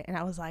do it today. And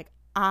I was like,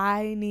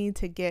 I need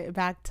to get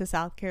back to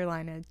South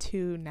Carolina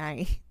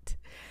tonight.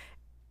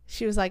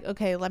 she was like,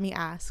 okay, let me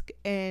ask.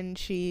 And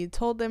she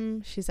told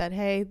them, she said,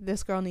 hey,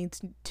 this girl needs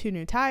 2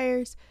 new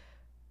tires.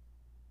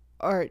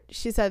 Or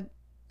she said,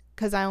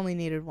 because I only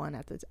needed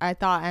one I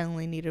thought I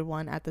only needed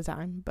one at the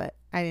time, but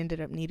I ended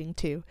up needing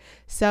 2.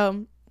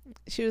 So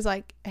she was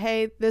like,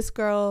 hey, this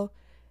girl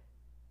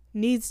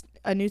needs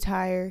a new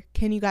tire.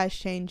 Can you guys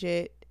change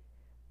it?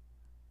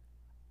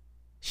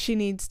 She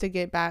needs to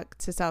get back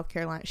to South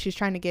Carolina. She's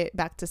trying to get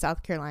back to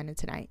South Carolina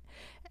tonight.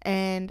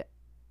 And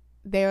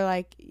they were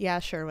like, yeah,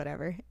 sure,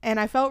 whatever. And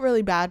I felt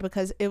really bad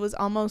because it was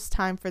almost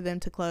time for them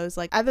to close.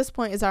 Like, at this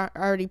point, it's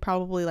already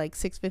probably like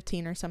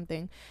 6:15 or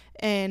something.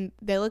 And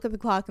they look at the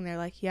clock and they're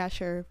like, yeah,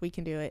 sure, we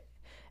can do it.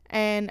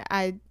 And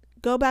I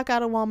go back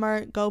out of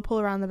Walmart, go pull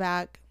around the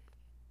back,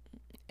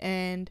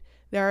 and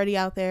they're already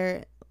out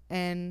there.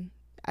 And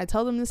I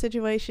tell them the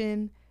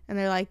situation, and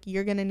they're like,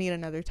 you're going to need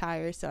another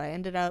tire. So I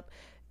ended up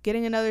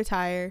getting another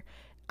tire.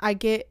 I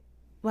get,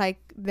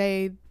 like,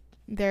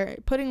 they're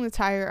putting the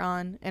tire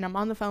on, and I'm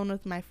on the phone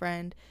with my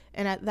friend,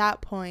 and at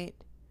that point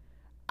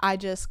I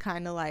just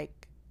kind of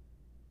like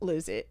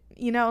lose it,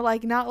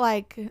 like not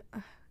like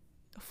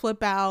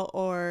flip out,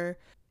 or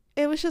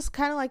it was just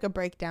kind of like a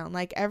breakdown.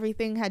 Like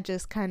everything had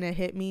just kind of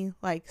hit me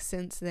like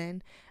since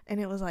then, and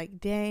it was like,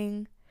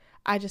 dang,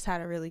 I just had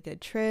a really good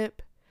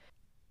trip,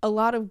 a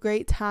lot of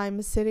great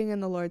time sitting in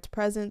the Lord's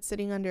presence,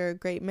 sitting under a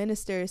great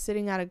minister,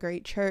 sitting at a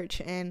great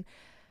church, and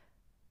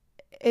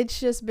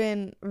it's just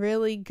been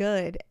really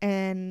good.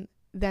 And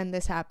then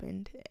this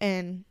happened,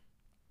 and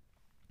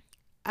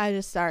I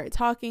just started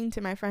talking to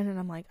my friend, and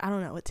I'm like, I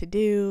don't know what to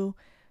do,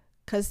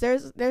 because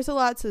there's a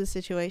lot to the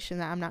situation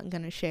that I'm not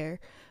going to share,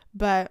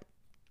 but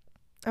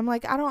I'm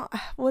like,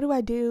 what do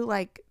I do?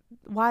 Like,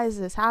 why is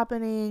this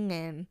happening?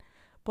 And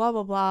blah,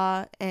 blah,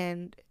 blah.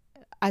 And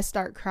I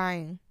start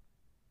crying,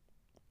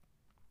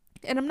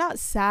 and I'm not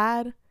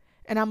sad,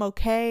 and I'm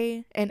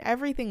okay, and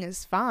everything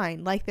is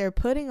fine. Like, they're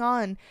putting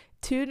on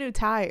 2 new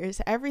tires,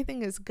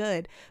 everything is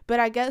good, but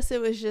I guess it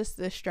was just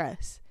the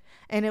stress.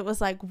 And it was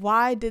like,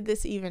 why did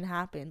this even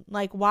happen?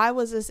 Like, why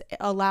was this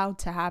allowed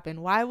to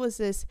happen? Why was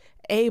this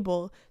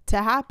able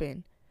to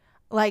happen?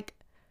 Like,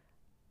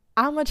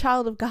 I'm a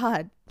child of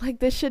God.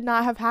 Like, this should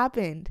not have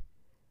happened.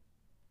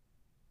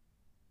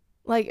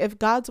 Like, if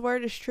God's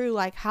word is true,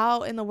 like,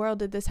 how in the world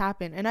did this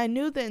happen? And I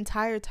knew the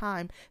entire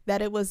time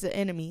that it was the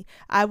enemy.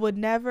 I would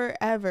never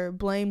ever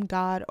blame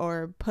God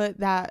or put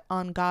that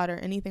on God or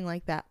anything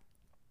like that.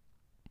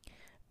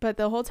 But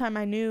the whole time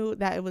I knew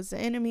that it was the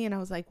enemy, and I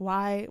was like,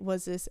 why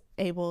was this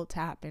able to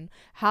happen?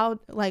 How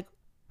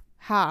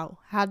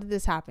did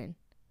this happen?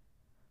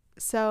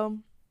 So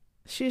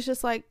she's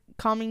just like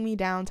calming me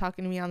down,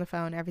 talking to me on the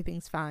phone.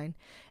 Everything's fine.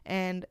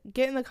 And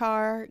get the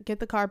car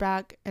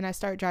back, and I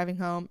start driving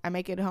home. I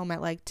make it home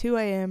at like 2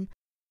 a.m.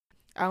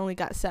 I only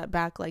got set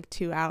back like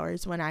 2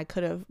 hours when I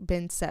could have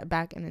been set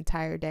back an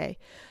entire day.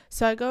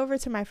 So I go over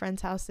to my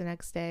friend's house the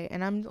next day,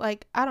 and I'm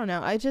like, I don't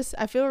know. I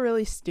feel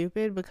really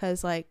stupid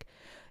because, like,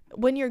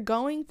 when you're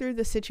going through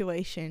the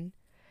situation,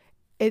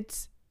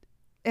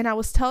 and I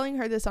was telling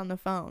her this on the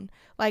phone,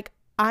 like,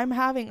 I'm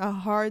having a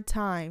hard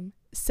time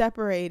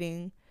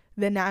separating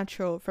the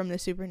natural from the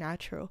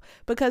supernatural,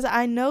 because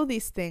I know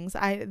these things.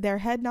 Their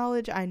head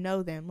knowledge, I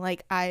know them.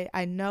 Like,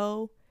 I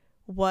know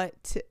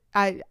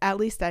at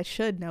least I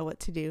should know what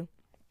to do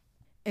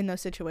in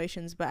those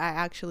situations, but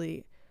I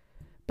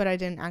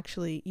didn't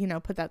actually,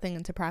 put that thing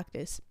into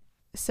practice.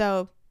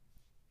 So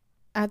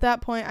at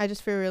that point, I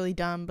just feel really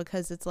dumb,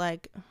 because it's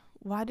like,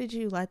 why did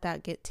you let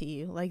that get to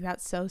you? Like,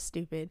 that's so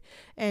stupid.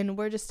 And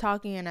we're just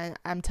talking, and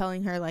I'm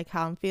telling her like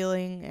how I'm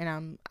feeling,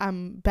 and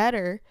I'm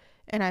better,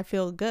 and I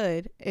feel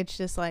good. It's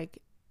just like,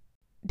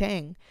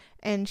 dang.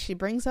 And she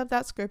brings up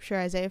that scripture,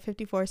 Isaiah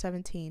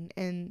 54:17,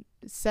 and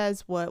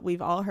says what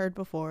we've all heard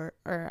before,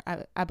 or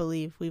I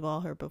believe we've all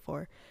heard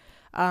before.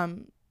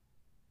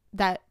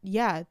 That,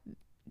 yeah,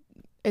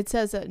 it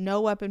says that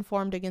no weapon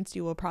formed against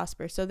you will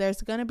prosper. So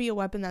there's going to be a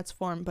weapon that's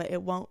formed, but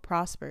it won't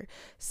prosper.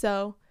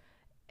 So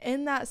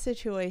in that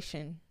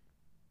situation,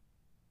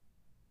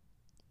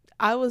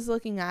 I was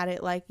looking at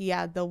it like,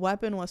 yeah, the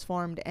weapon was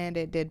formed and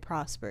it did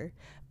prosper,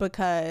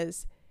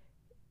 because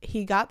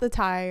he got the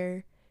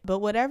tire. But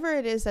whatever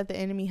it is that the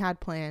enemy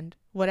had planned,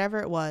 whatever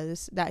it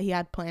was that he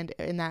had planned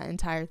in that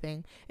entire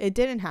thing, it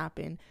didn't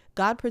happen.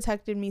 God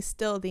protected me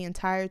still the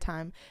entire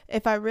time.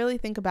 If I really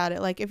think about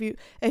it, like, if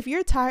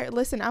you're tired,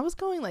 listen, I was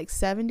going like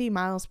 70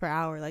 miles per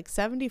hour, like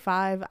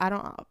 75,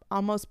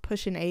 almost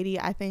pushing 80,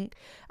 I think.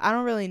 I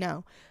don't really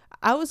know.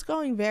 I was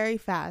going very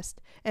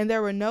fast, and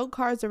there were no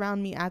cars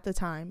around me at the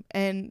time.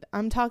 And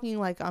I'm talking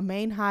like a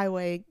main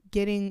highway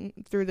getting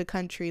through the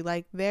country.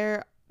 Like,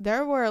 there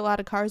were a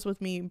lot of cars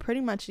with me pretty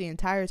much the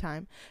entire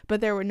time,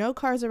 but there were no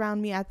cars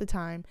around me at the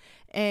time.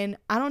 And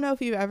I don't know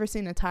if you've ever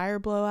seen a tire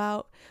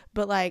blowout,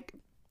 but like,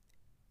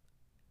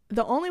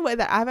 the only way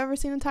that I've ever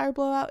seen a tire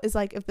blowout is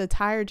like if the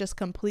tire just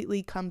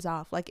completely comes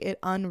off, like it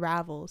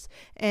unravels.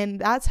 And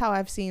that's how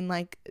I've seen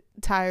like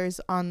tires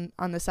on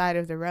the side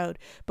of the road.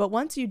 But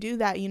once you do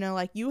that,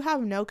 like, you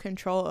have no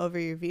control over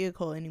your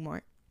vehicle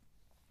anymore.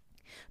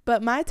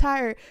 But my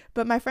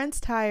friend's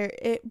tire,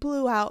 it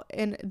blew out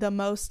in the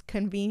most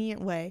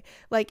convenient way.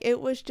 Like,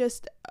 it was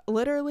just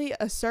literally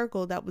a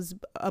circle that was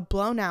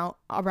blown out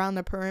around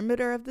the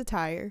perimeter of the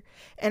tire,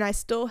 and I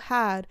still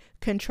had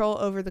control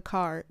over the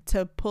car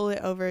to pull it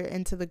over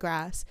into the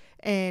grass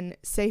and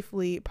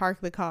safely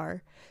park the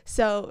car.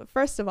 So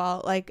first of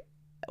all, like,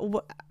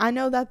 I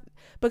know that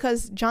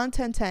because John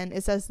 10:10,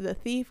 it says the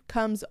thief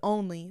comes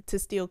only to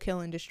steal, kill,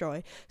 and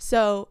destroy.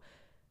 So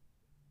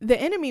the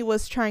enemy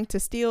was trying to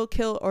steal,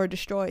 kill, or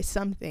destroy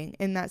something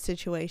in that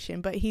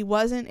situation, but he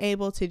wasn't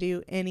able to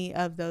do any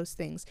of those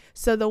things.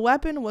 So the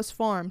weapon was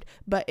formed,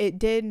 but it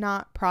did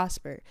not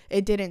prosper.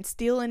 It didn't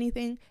steal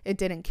anything. It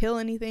didn't kill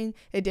anything.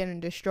 It didn't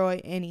destroy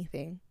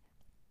anything.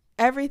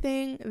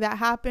 Everything that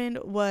happened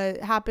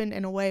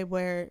in a way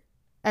where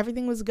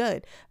everything was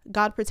good.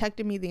 God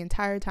protected me the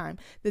entire time.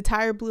 The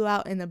tire blew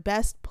out in the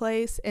best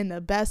place, in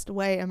the best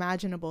way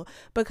imaginable,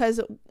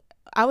 because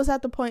I was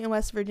at the point in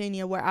West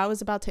Virginia where I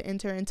was about to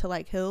enter into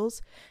like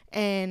hills,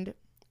 and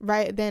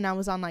right then I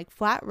was on like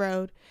flat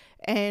road,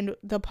 and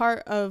the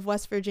part of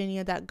West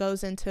Virginia that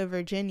goes into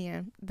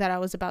Virginia that I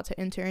was about to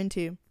enter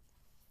into,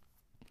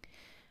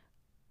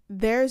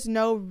 there's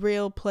no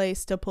real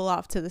place to pull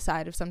off to the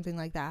side if something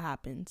like that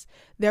happens.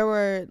 There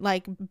were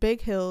like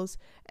big hills,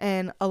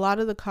 and a lot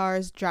of the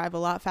cars drive a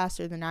lot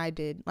faster than I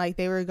did. Like,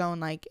 they were going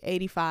like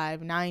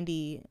 85,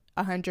 90,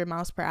 100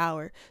 miles per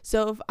hour.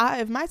 So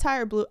if my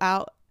tire blew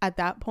out at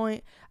that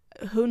point,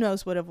 who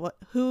knows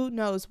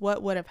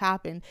what would have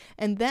happened.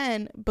 And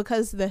then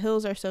because the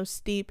hills are so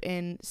steep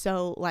and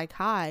so like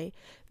high,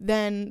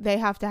 then they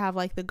have to have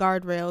like the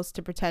guardrails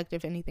to protect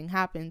if anything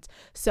happens.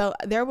 So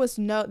there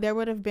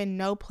would have been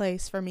no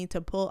place for me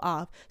to pull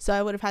off. So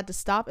I would have had to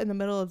stop in the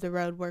middle of the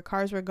road where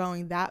cars were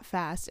going that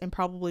fast and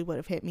probably would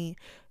have hit me.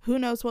 Who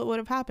knows what would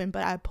have happened,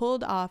 but I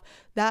pulled off.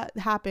 That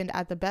happened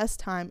at the best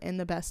time in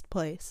the best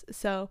place.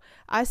 So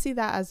I see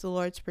that as the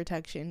Lord's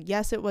protection.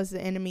 Yes, it was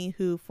the enemy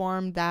who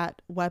formed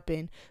that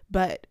weapon,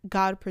 but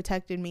God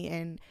protected me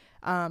and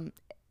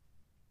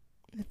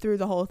through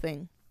the whole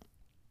thing.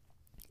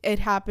 It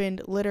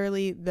happened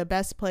literally the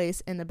best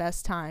place in the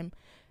best time.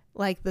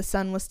 Like, the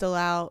sun was still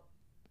out.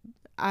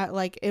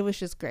 It was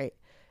just great.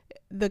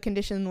 The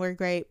conditions were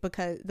great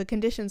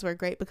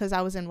because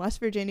I was in West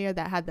Virginia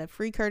that had the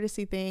free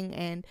courtesy thing,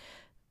 and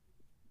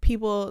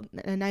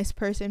a nice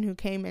person who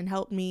came and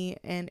helped me,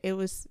 and it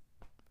was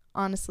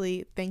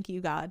honestly, thank you,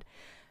 God.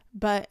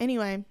 But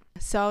anyway,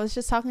 so I was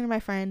just talking to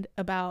my friend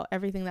about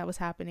everything that was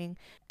happening,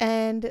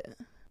 and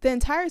the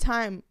entire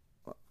time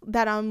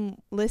that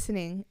I'm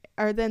listening,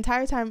 or the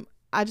entire time,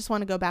 I just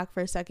want to go back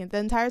for a second. The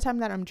entire time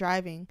that I'm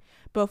driving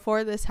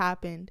before this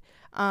happened,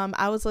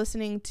 I was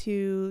listening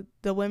to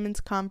the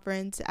women's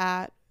conference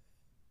at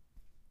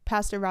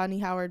Pastor Rodney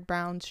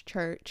Howard-Browne's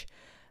church.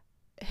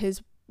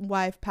 His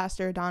wife,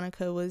 Pastor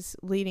Adonica, was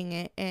leading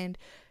it, and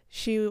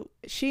she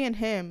and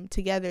him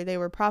together, they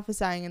were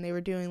prophesying, and they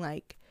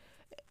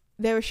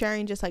were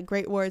sharing just like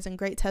great words and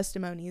great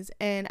testimonies.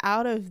 And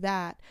out of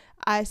that,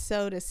 I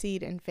sowed a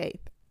seed in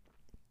faith.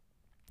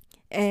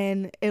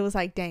 And it was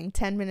like, dang,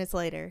 10 minutes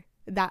later,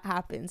 that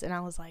happens. And I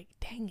was like,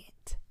 dang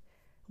it,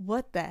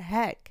 what the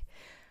heck?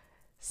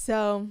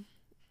 So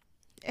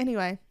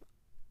anyway,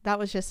 that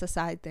was just a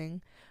side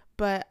thing.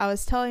 But I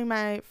was telling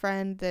my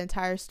friend the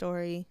entire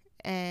story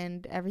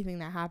and everything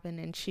that happened,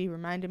 and she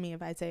reminded me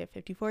of Isaiah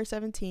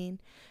 54:17.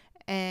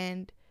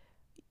 And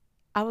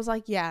I was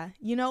like, yeah,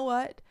 you know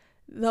what?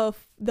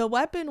 The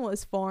weapon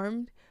was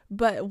formed,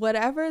 but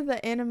whatever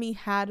the enemy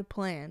had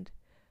planned,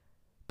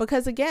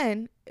 because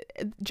again,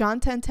 John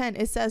 10:10,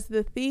 it says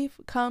the thief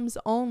comes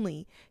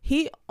only.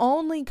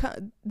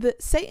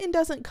 Satan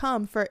doesn't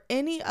come for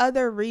any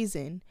other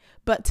reason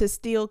but to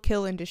steal,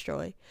 kill, and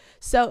destroy.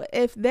 So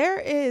if there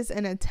is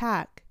an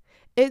attack,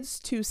 it's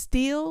to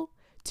steal,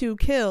 to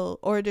kill,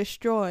 or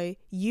destroy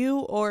you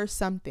or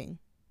something.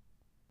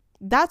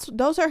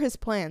 Those are his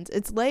plans.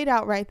 It's laid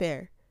out right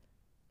there.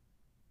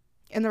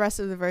 And the rest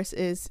of the verse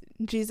is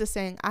Jesus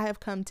saying, I have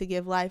come to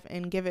give life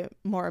and give it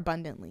more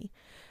abundantly.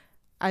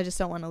 I just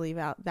don't want to leave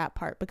out that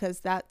part, because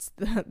that's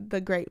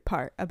the great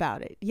part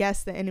about it.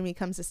 Yes, the enemy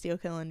comes to steal,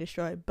 kill, and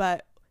destroy,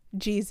 but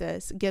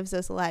Jesus gives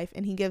us life,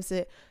 and he gives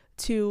it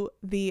to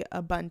the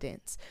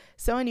abundance.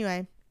 So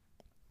anyway,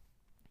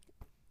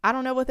 I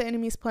don't know what the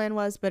enemy's plan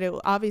was, but it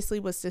obviously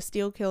was to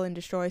steal, kill, and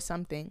destroy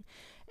something,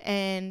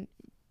 and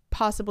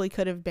possibly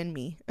could have been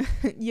me,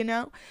 you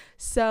know?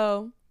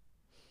 So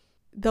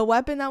the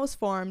weapon that was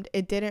formed,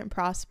 it didn't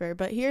prosper.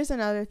 But here's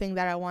another thing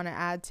that I want to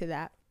add to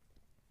that.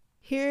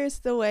 Here's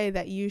the way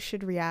that you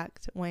should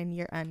react when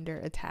you're under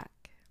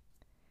attack.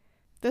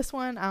 This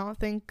one, I don't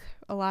think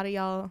a lot of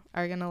y'all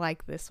are going to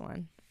like this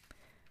one,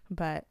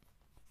 but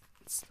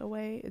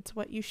it's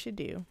what you should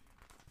do.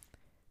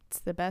 It's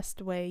the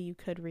best way you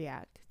could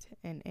react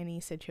in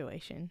any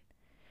situation,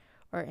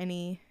 or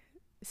any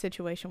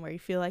situation where you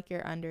feel like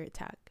you're under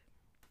attack.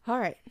 All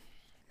right.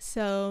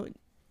 So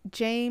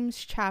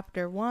James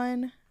chapter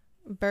 1,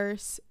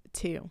 verse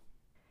 2.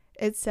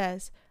 It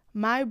says,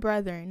 "My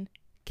brethren,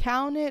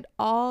 count it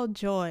all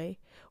joy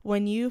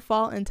when you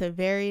fall into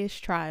various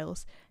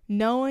trials,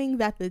 knowing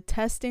that the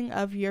testing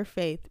of your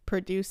faith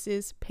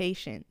produces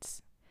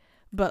patience.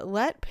 But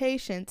let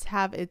patience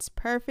have its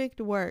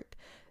perfect work,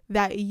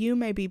 that you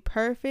may be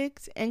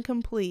perfect and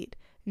complete,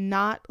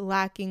 not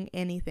lacking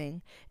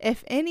anything.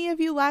 If any of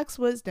you lacks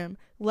wisdom,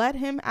 let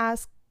him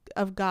ask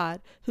of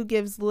God, who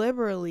gives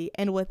liberally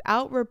and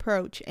without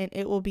reproach, and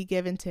it will be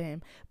given to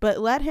him. But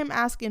let him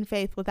ask in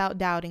faith without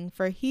doubting,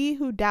 for he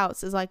who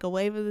doubts is like a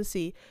wave of the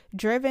sea,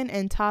 driven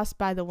and tossed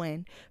by the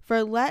wind.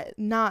 For let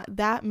not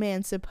that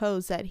man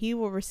suppose that he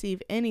will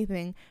receive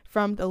anything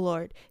from the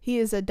Lord. He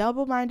is a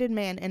double-minded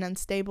man and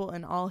unstable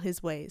in all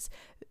his ways.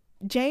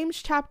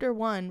 James chapter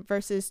 1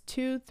 verses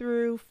 2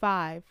 through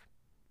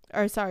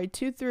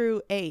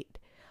 8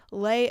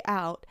 lay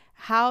out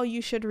how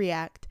you should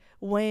react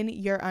when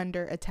you're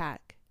under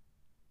attack.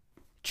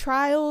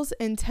 Trials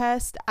and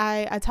tests,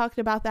 I talked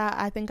about that.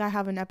 I think I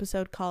have an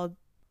episode called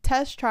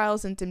Test,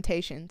 Trials, and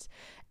Temptations.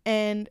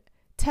 And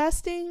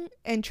testing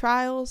and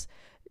trials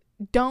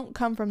don't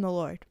come from the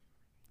Lord.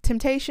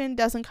 Temptation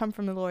doesn't come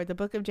from the Lord. The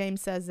book of James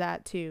says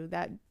that too,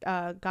 that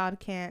God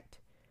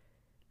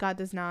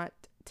does not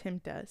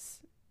tempt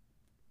us.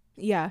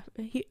 Yeah,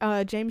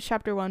 James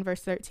chapter 1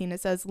 verse 13,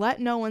 it says,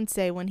 let no one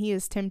say when he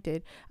is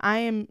tempted, I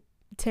am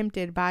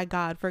tempted by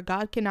God, for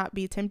God cannot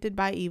be tempted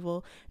by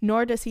evil,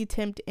 nor does he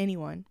tempt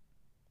anyone.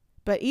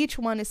 But each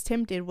one is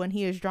tempted when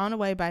he is drawn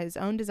away by his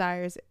own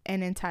desires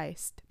and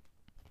enticed.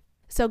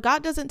 So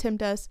God doesn't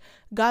tempt us.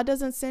 God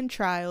doesn't send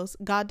trials.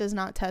 God does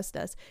not test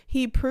us.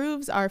 He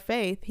proves our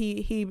faith.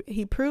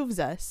 He proves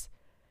us,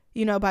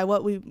 by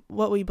what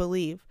we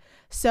believe.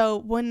 So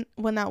when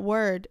that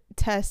word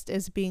test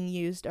is being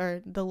used,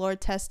 or the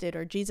Lord tested,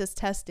 or Jesus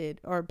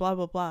tested, or blah,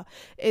 blah, blah,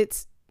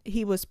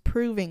 he was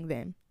proving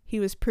them. He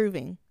was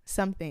proving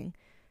something.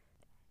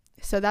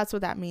 So that's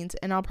what that means.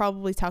 And I'll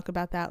probably talk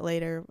about that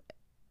later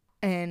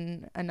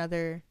in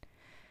another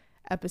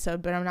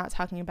episode, but I'm not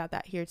talking about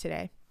that here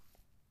today.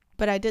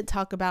 But I did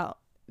talk about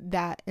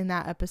that in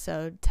that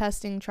episode.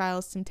 Testing,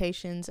 trials,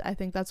 temptations. I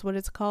think that's what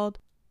it's called.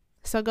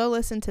 So go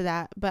listen to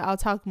that. But I'll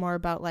talk more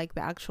about like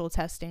the actual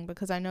testing,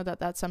 because I know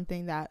that that's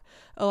something that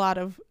a lot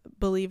of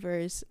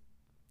believers,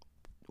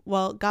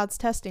 well, God's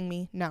testing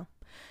me. No.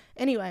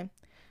 Anyway,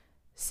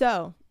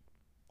 so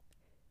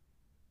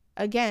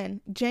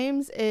again,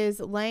 James is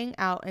laying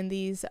out in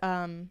these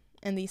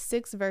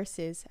 6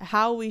 verses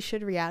how we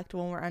should react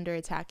when we're under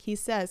attack. He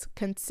says,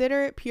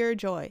 consider it pure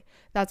joy.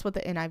 That's what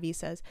the NIV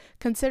says.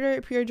 Consider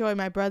it pure joy,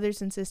 my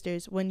brothers and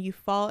sisters, when you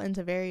fall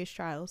into various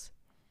trials.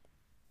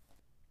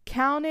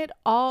 Count it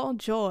all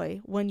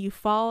joy when you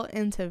fall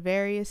into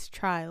various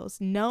trials,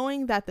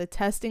 knowing that the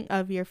testing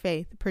of your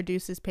faith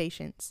produces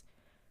patience.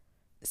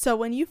 So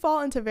when you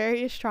fall into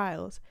various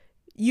trials,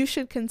 you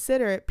should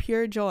consider it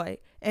pure joy.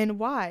 And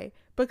why?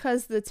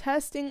 Because the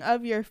testing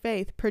of your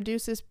faith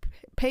produces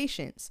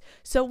patience.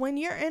 So when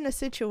you're in a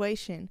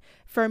situation,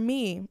 for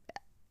me,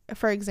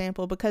 for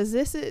example, because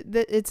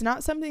it's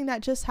not something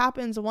that just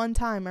happens one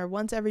time or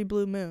once every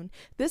blue moon.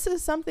 This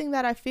is something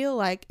that I feel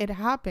like it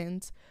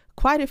happens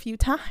quite a few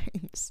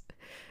times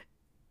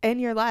in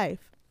your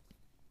life,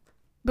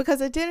 because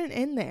it didn't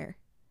end there.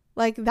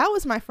 Like, that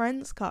was my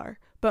friend's car,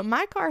 but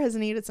my car has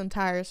needed some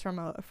tires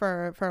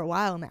for a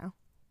while now.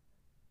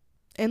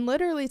 And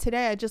literally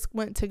today, I just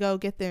went to go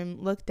get them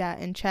looked at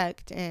and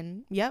checked,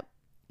 and yep,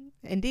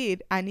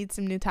 indeed, I need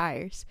some new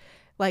tires.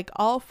 Like,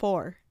 all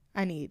 4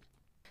 I need.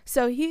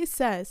 So he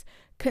says,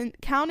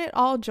 count it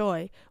all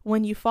joy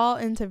when you fall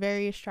into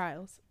various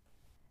trials.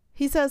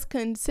 He says,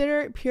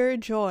 consider it pure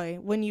joy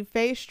when you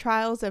face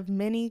trials of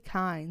many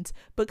kinds,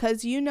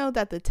 because you know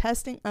that the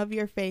testing of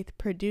your faith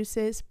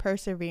produces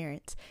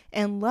perseverance.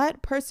 And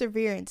let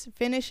perseverance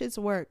finish its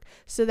work,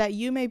 so that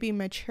you may be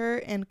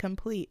mature and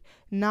complete,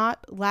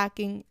 not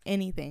lacking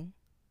anything.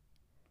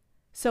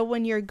 So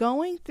when you're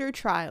going through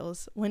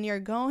trials, when you're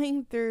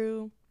going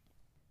through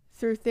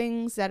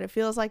things that it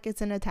feels like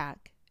it's an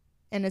attack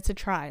and it's a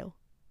trial,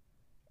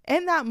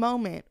 in that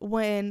moment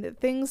when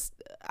things,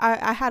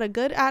 I had a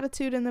good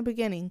attitude in the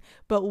beginning,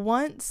 but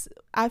once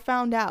I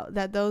found out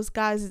that those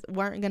guys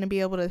weren't going to be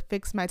able to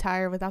fix my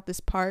tire without this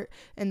part,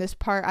 and this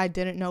part I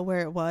didn't know where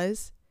it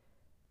was,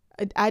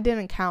 I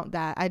didn't count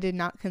that. I did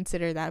not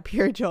consider that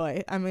pure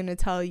joy. I'm going to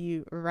tell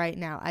you right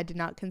now, I did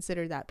not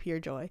consider that pure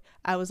joy.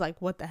 I was like,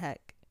 what the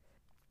heck?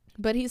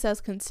 But he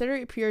says, consider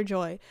it pure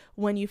joy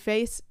when you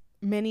face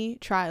many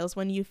trials,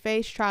 when you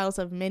face trials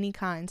of many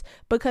kinds,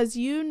 because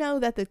you know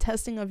that the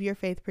testing of your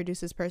faith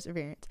produces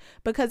perseverance,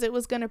 because it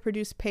was going to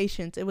produce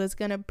patience. It was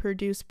going to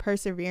produce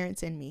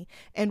perseverance in me.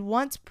 And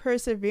once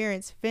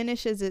perseverance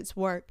finishes its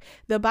work,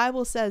 the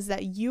Bible says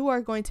that you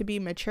are going to be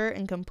mature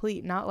and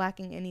complete, not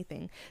lacking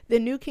anything. The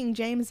New King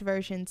James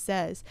Version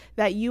says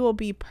that you will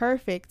be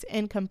perfect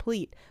and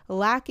complete,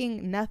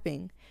 lacking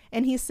nothing.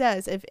 And he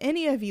says, if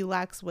any of you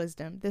lacks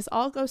wisdom, this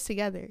all goes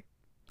together.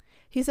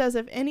 He says,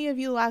 if any of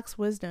you lacks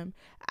wisdom,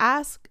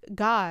 ask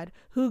God,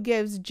 who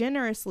gives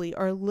generously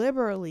or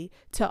liberally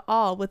to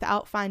all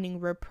without finding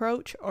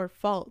reproach or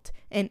fault,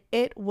 and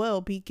it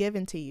will be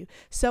given to you.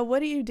 So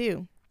what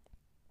do?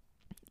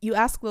 You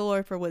ask the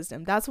Lord for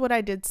wisdom. That's what I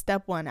did.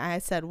 Step 1. I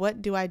said,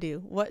 what do I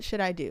do? What should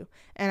I do?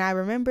 And I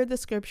remembered the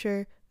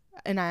scripture,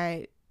 and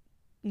I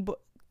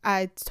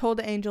told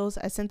the angels,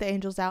 I sent the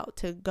angels out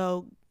to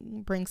go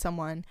bring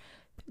someone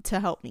to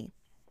help me.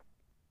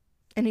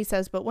 And he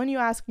says, but when you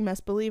ask, you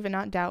must believe and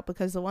not doubt,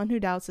 because the one who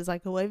doubts is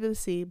like a wave of the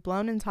sea,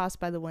 blown and tossed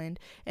by the wind,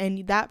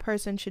 and that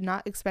person should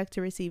not expect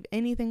to receive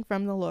anything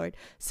from the Lord.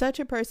 Such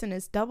a person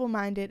is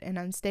double-minded and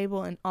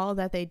unstable in all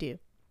that they do.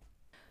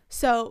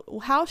 So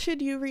how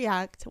should you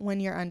react when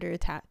you're under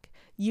attack?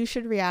 You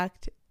should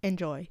react in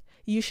joy.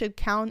 You should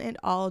count it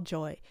all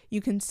joy.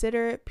 You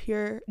consider it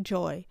pure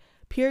joy.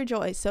 Pure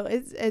joy. So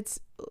it's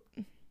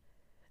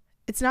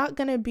not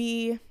going to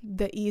be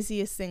the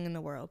easiest thing in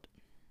the world,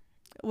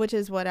 which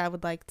is what I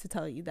would like to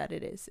tell you that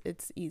it is.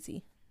 It's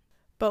easy.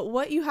 But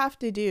what you have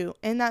to do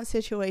in that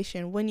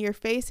situation when you're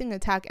facing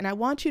attack, and I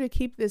want you to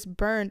keep this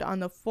burned on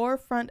the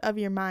forefront of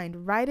your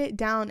mind, write it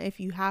down if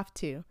you have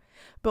to.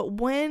 But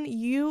when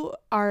you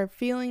are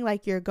feeling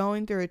like you're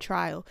going through a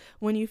trial,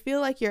 when you feel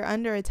like you're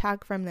under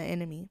attack from the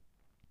enemy,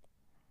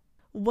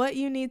 what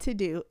you need to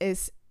do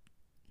is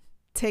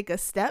take a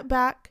step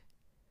back,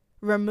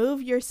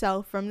 remove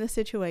yourself from the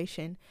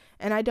situation.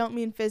 And I don't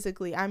mean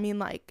physically. I mean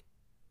like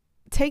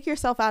take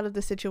yourself out of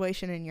the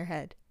situation in your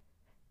head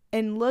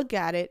and look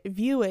at it,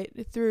 view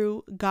it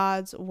through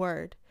God's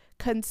word.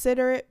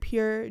 Consider it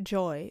pure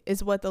joy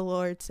is what the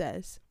Lord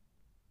says.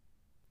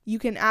 You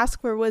can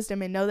ask for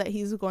wisdom and know that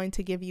he's going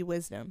to give you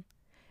wisdom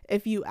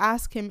if you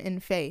ask him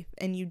in faith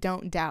and you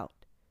don't doubt.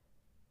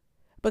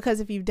 Because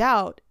if you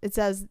doubt, it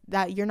says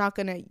that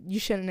you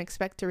shouldn't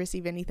expect to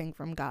receive anything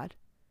from God.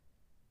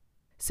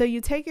 So you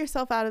take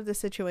yourself out of the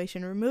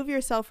situation, remove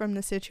yourself from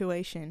the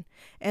situation,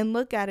 and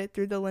look at it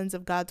through the lens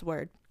of God's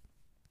word.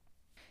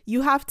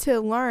 You have to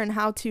learn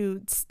how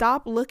to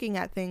stop looking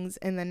at things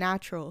in the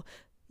natural.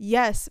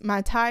 Yes,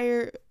 my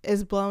tire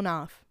is blown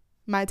off.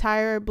 My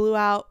tire blew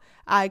out.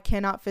 I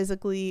cannot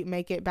physically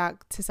make it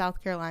back to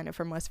South Carolina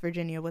from West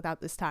Virginia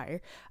without this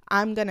tire.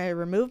 I'm going to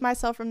remove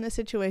myself from this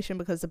situation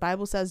because the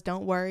Bible says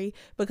don't worry,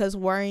 because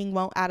worrying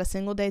won't add a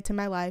single day to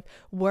my life.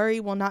 Worry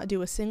will not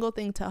do a single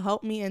thing to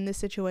help me in this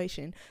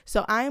situation.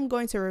 So I am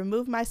going to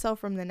remove myself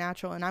from the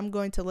natural and I'm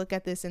going to look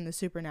at this in the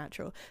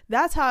supernatural.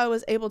 That's how I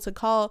was able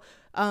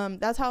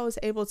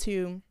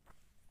to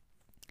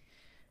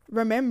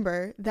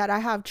remember that I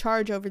have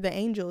charge over the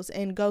angels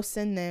and go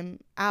send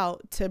them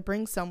out to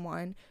bring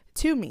someone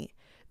to me.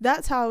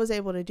 That's how I was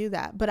able to do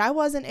that. But I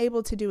wasn't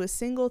able to do a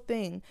single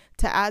thing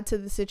to add to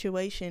the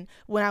situation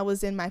when I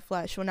was in my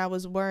flesh, when I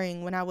was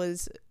worrying, when I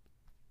was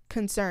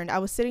concerned. I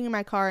was sitting in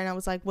my car and I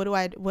was like, what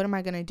am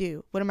I going to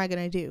do? What am I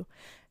going to do?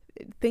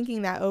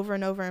 Thinking that over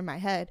and over in my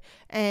head.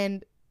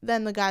 And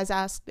then the guys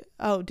asked,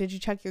 oh, did you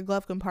check your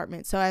glove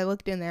compartment? So I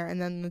looked in there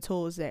and then the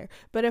tool was there.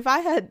 But if I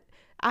had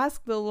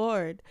asked the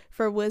Lord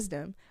for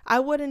wisdom, I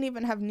wouldn't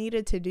even have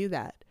needed to do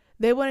that.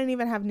 They wouldn't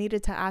even have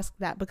needed to ask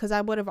that because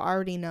I would have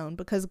already known,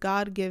 because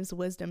God gives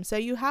wisdom. So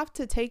you have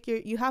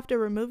to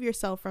remove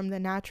yourself from the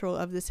natural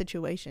of the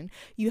situation.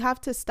 You have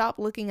to stop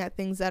looking at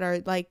things that are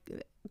like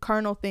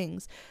carnal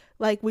things.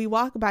 Like we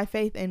walk by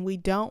faith and we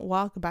don't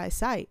walk by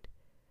sight.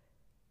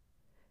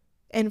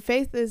 And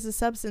faith is the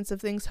substance of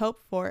things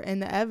hoped for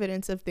and the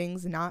evidence of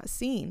things not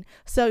seen.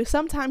 So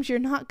sometimes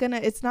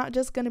it's not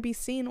just going to be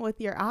seen with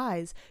your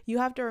eyes. You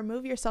have to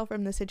remove yourself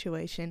from the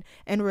situation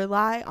and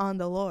rely on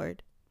the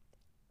Lord.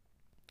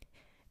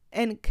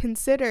 And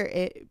consider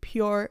it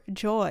pure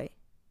joy.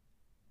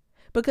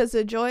 Because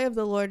the joy of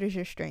the Lord is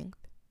your strength.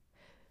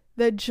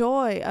 The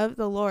joy of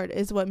the Lord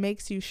is what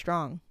makes you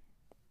strong.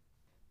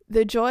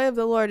 The joy of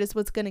the Lord is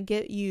what's going to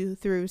get you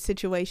through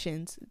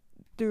situations,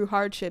 through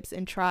hardships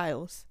and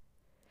trials.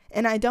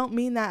 And I don't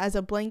mean that as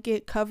a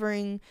blanket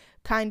covering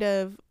kind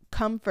of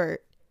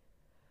comfort.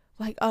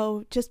 Like,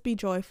 oh, just be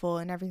joyful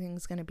and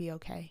everything's going to be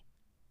okay.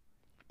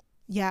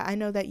 Yeah, I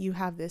know that you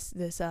have this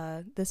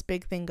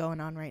big thing going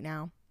on right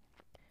now.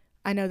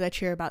 I know that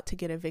you're about to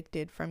get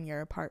evicted from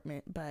your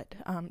apartment, but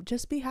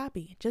just be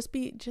happy. Just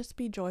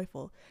be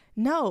joyful.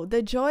 No,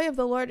 the joy of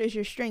the Lord is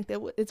your strength.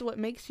 It's what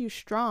makes you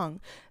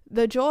strong.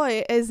 The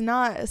joy is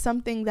not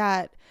something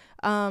that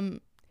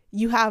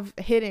you have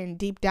hidden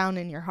deep down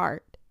in your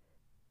heart.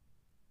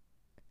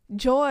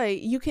 Joy,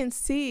 you can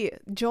see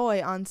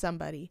joy on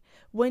somebody.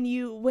 When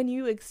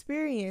you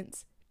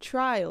experience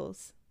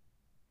trials,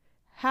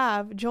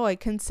 have joy.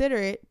 Consider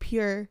it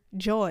pure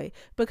joy,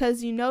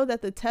 because you know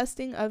that the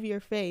testing of your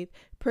faith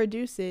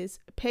produces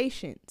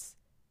patience.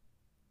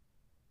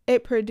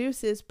 It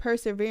produces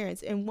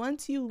perseverance. And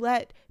once you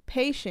let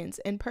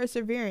patience and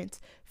perseverance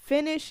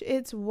finish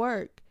its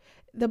work,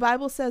 the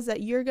Bible says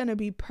that you're going to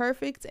be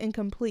perfect and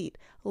complete,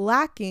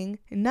 lacking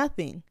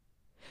nothing.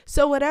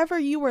 So whatever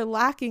you were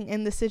lacking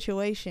in the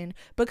situation,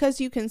 because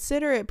you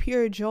consider it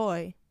pure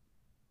joy,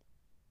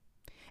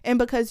 and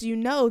because you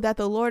know that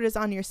the Lord is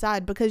on your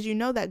side, because you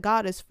know that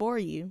God is for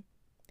you,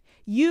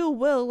 you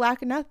will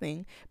lack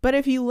nothing. But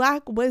if you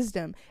lack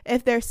wisdom,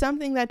 if there's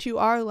something that you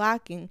are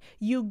lacking,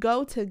 you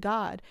go to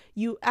God,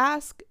 you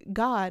ask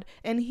God,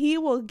 and He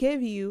will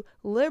give you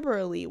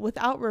liberally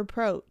without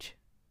reproach.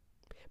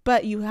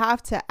 But you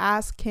have to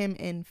ask him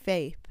in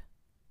faith.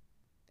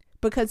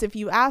 Because if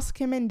you ask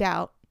him in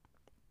doubt,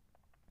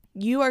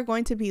 you are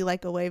going to be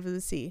like a wave of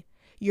the sea.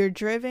 You're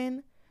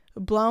driven,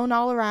 blown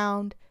all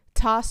around,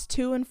 tossed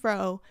to and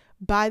fro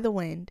by the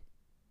wind.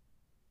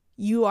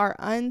 You are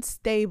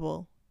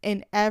unstable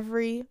in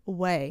every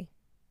way,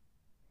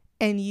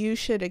 and you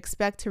should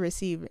expect to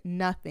receive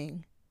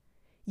nothing.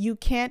 You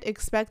can't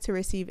expect to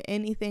receive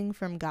anything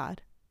from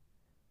God.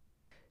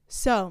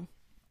 So,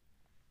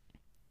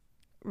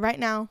 right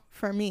now,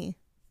 for me,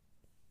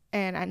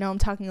 and I know I'm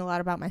talking a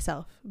lot about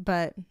myself,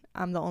 but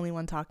I'm the only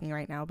one talking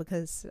right now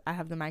because I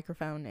have the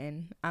microphone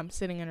and I'm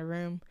sitting in a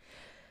room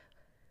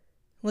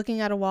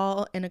looking at a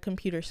wall and a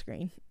computer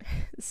screen.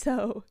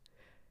 So,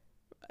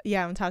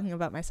 yeah, I'm talking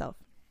about myself.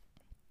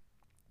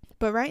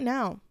 But right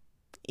now,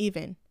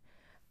 even,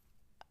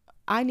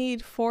 I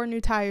need 4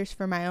 new tires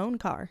for my own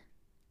car.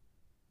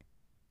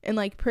 And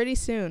like pretty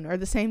soon, or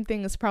the same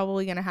thing is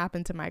probably going to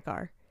happen to my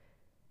car.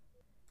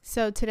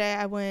 So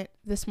today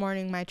this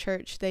morning, my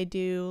church, they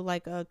do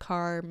like a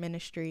car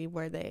ministry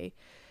where they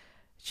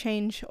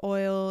change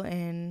oil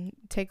and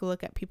take a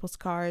look at people's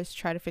cars,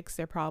 try to fix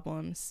their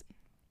problems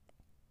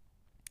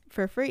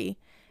for free.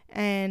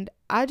 And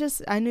I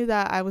knew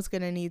that I was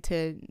going to need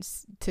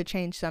to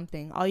change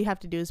something. All you have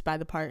to do is buy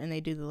the part and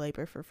they do the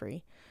labor for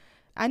free.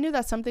 I knew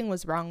that something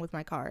was wrong with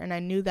my car, and I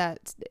knew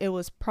that it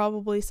was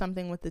probably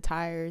something with the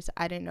tires.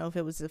 I didn't know if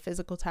it was the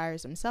physical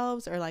tires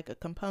themselves or like a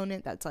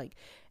component that's like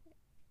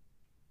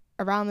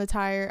around the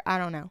tire. I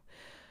don't know.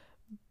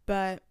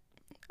 But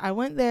I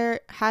went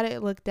there, had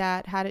it looked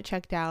at, had it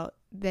checked out.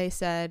 They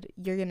said,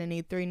 you're going to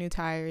need 3 new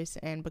tires,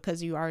 and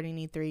because you already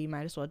need 3, you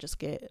might as well just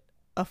get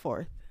a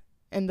 4th.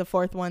 And the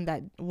 4th one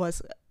that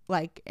was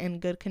like in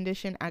good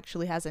condition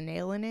actually has a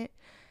nail in it.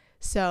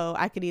 So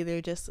I could either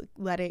just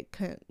let it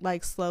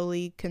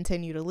slowly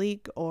continue to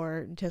leak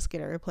or just get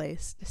it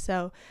replaced.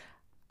 So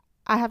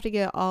I have to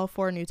get all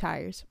 4 new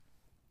tires.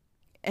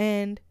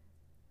 And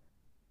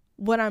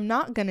what I'm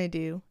not going to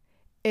do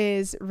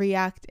is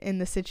react in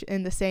the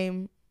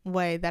same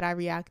way that I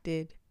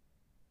reacted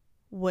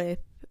with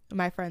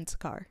my friend's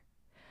car.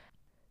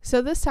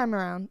 So this time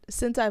around,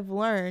 since I've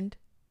learned,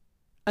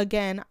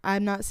 again,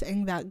 I'm not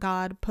saying that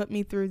God put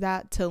me through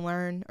that to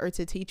learn or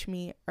to teach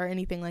me or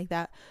anything like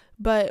that.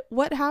 But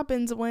what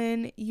happens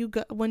when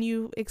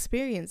you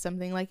experience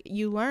something? Like,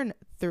 you learn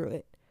through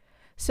it.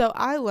 So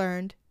I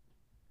learned,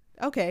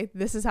 okay,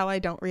 this is how I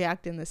don't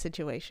react in this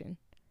situation.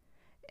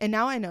 And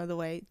now I know the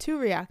way to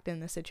react in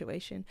this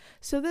situation.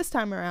 So this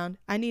time around,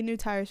 I need new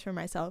tires for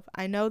myself.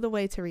 I know the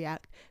way to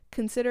react.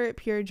 Consider it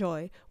pure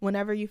joy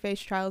whenever you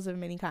face trials of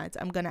many kinds.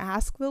 I'm going to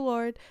ask the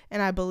Lord,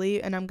 and I'm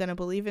going to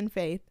believe in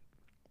faith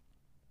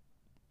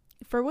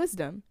for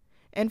wisdom.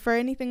 And for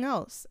anything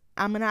else,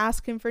 I'm going to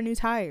ask him for new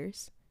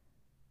tires.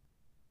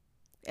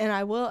 And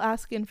I will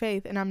ask in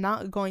faith, and I'm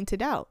not going to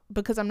doubt,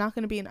 because I'm not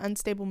going to be an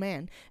unstable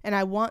man. And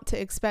I want to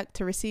expect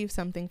to receive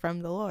something from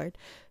the Lord.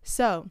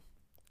 So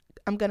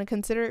I'm going to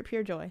consider it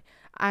pure joy.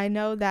 I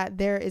know that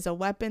there is a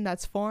weapon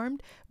that's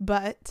formed,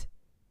 but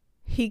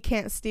he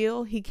can't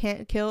steal, he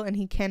can't kill, and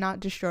he cannot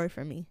destroy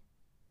from me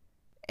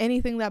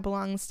anything that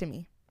belongs to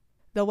me.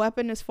 The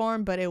weapon is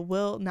formed, but it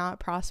will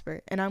not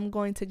prosper. And I'm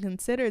going to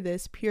consider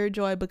this pure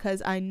joy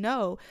because I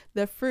know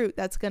the fruit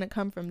that's going to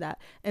come from that.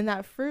 And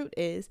that fruit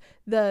is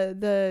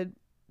the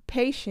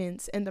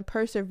patience and the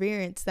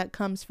perseverance that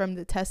comes from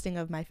the testing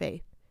of my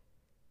faith.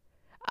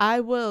 I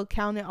will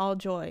count it all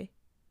joy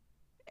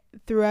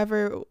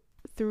through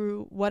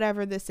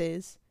whatever this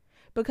is,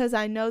 because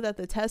I know that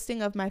the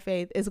testing of my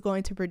faith is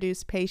going to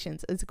produce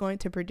patience. It's going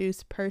to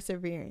produce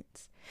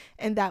perseverance.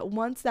 And that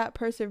once that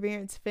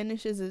perseverance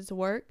finishes its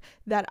work,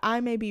 that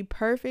I may be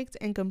perfect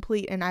and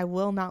complete and I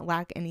will not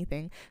lack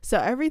anything. So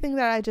everything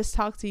that I just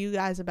talked to you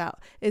guys about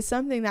is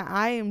something that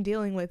I am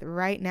dealing with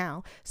right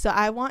now. So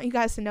I want you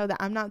guys to know that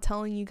I'm not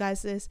telling you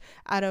guys this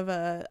out of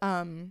a,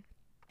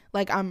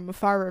 like I'm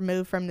far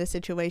removed from the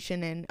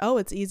situation and, oh,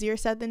 it's easier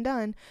said than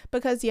done,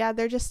 because yeah,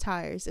 they're just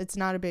tires. It's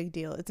not a big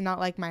deal. It's not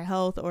like my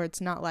health, or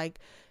it's not like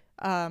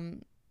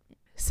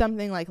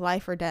something like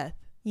life or death.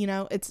 You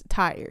know, it's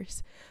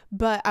tires.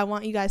 But I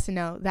want you guys to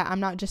know that I'm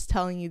not just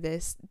telling you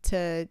this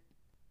to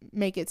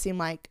make it seem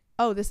like,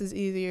 oh, this is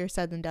easier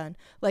said than done.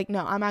 Like,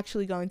 no, I'm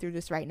actually going through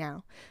this right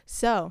now.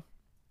 So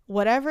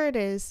whatever it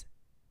is,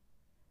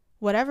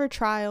 whatever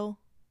trial,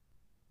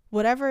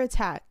 whatever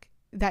attack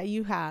that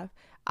you have,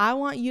 I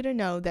want you to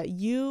know that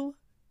you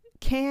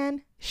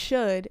can,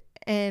 should,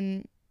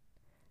 and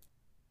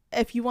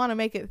if you want to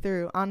make it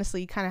through, honestly,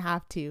 you kind of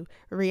have to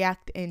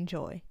react in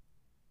joy.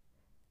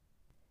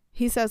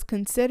 He says,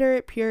 consider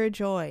it pure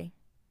joy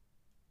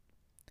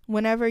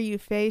whenever you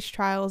face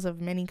trials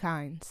of many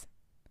kinds.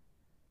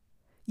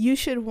 You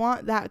should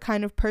want that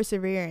kind of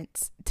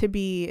perseverance to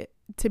be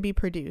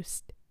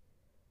produced.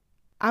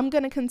 I'm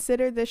going to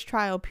consider this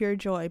trial pure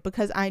joy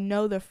because I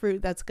know the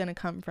fruit that's going to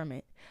come from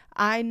it.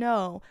 I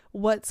know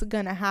what's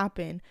going to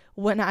happen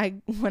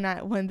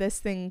when this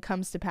thing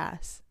comes to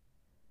pass.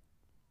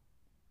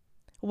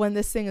 When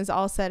this thing is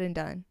all said and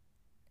done.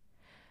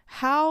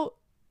 How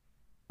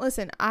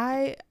Listen,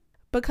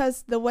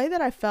 because the way that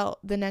I felt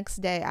the next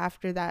day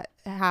after that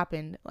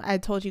happened, I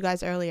told you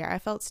guys earlier, I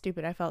felt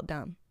stupid. I felt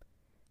dumb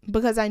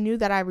because I knew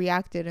that I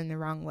reacted in the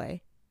wrong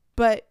way.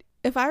 But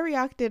if I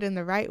reacted in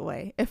the right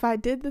way, if I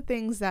did the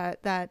things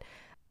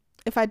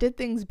if I did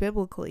things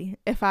biblically,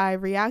 if I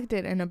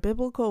reacted in a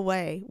biblical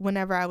way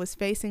whenever I was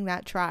facing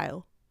that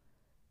trial,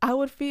 I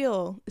would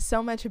feel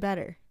so much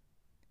better.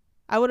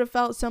 I would have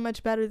felt so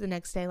much better the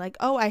next day. Like,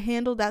 oh, I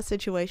handled that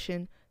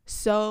situation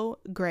so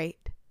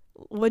great.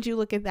 Would you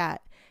look at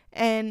that?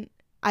 And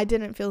I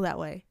didn't feel that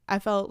way. I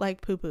felt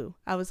like poo-poo.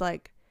 I was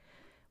like,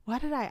 why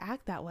did I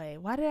act that way?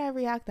 Why did I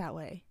react that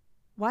way?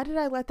 Why did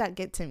I let that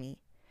get to me?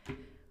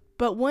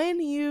 But when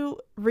you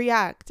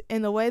react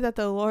in the way that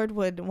the Lord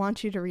would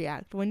want you to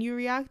react, when you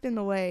react in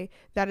the way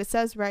that it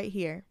says right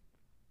here,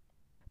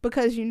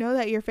 because you know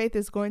that your faith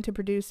is going to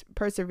produce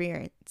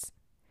perseverance,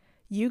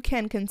 you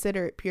can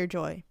consider it pure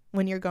joy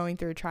when you're going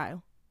through a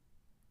trial.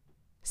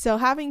 So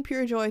having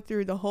pure joy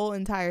through the whole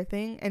entire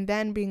thing, and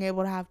then being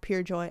able to have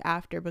pure joy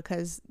after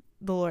because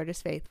the Lord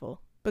is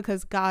faithful,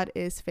 because God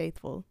is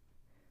faithful.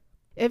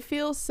 It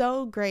feels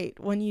so great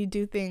when you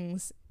do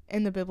things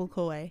in the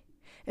biblical way.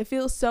 It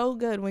feels so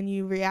good when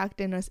you react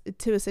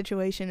to a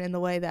situation in the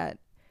way that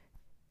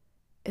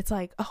it's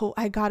like, oh,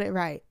 I got it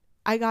right.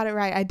 I got it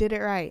right. I did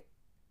it right.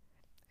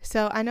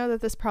 So I know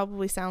that this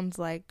probably sounds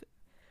like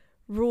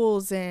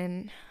rules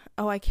and,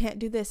 oh, I can't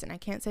do this and I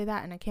can't say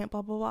that and I can't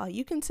blah, blah, blah.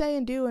 You can say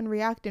and do and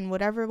react in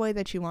whatever way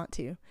that you want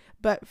to.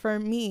 But for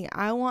me,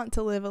 I want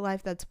to live a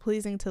life that's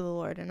pleasing to the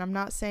Lord. And I'm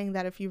not saying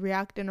that if you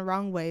react in a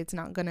wrong way,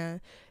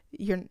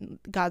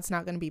 God's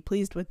not going to be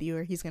pleased with you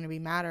or he's going to be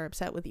mad or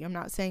upset with you. I'm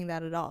not saying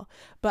that at all.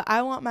 But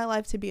I want my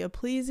life to be a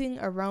pleasing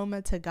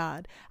aroma to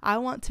God. I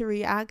want to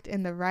react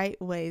in the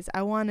right ways.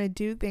 I want to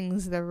do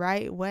things the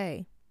right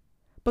way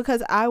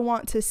because I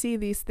want to see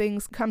these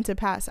things come to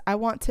pass. I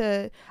want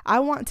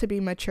to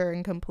be mature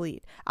and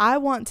complete. I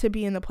want to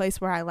be in the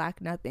place where I lack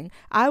nothing.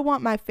 I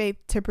want my faith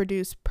to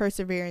produce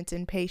perseverance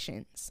and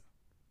patience.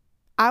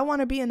 I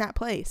want to be in that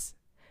place.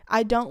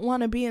 I don't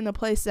want to be in the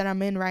place that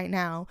I'm in right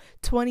now,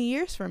 20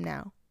 years from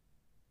now.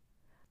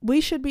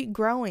 We should be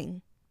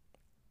growing.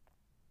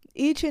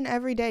 Each and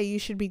every day you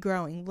should be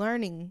growing,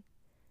 learning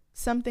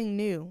something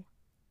new,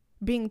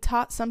 being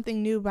taught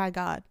something new by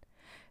God.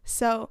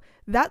 So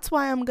that's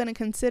why I'm going to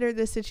consider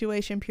this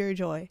situation pure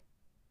joy.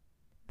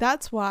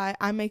 That's why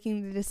I'm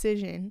making the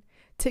decision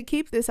to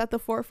keep this at the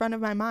forefront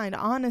of my mind,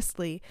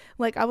 honestly.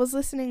 Like I was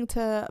listening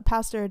to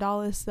Pastor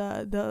Adalis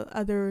the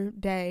other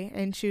day,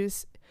 and she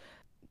was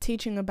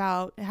teaching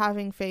about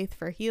having faith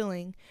for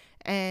healing,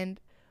 and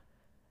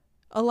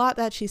a lot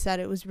that she said,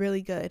 it was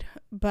really good.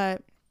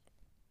 But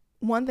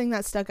one thing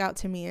that stuck out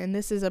to me, and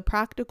this is a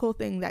practical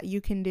thing that you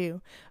can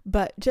do,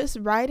 but just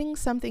writing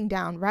something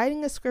down,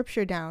 writing a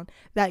scripture down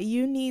that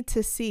you need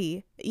to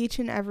see each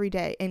and every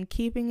day and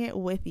keeping it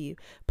with you.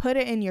 Put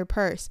it in your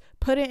purse,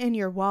 put it in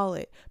your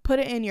wallet, put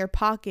it in your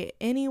pocket,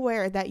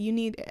 anywhere that you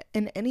need.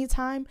 And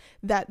anytime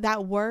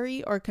that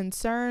worry or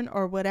concern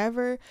or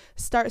whatever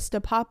starts to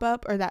pop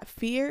up, or that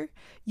fear,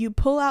 you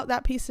pull out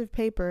that piece of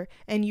paper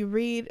and you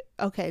read,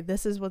 okay,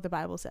 this is what the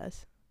Bible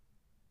says.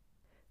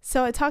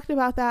 So I talked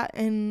about that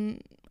in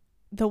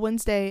the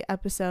Wednesday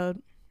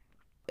episode.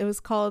 It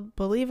was called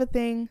Believe a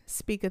Thing,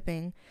 Speak a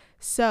Thing.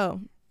 So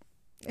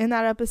in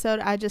that episode,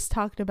 I just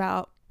talked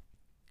about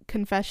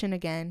confession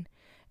again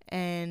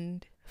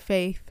and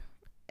faith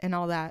and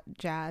all that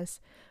jazz.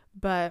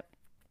 But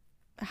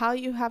how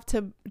you have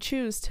to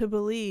choose to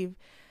believe.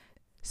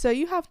 So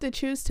you have to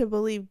choose to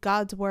believe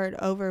God's word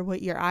over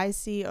what your eyes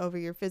see, over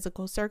your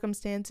physical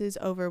circumstances,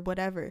 over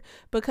whatever.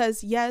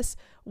 Because yes,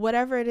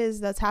 whatever it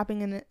is that's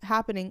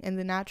happening in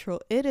the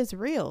natural, it is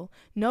real.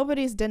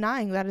 Nobody's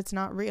denying that it's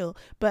not real.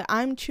 But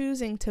I'm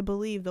choosing to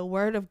believe the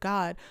word of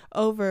God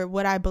over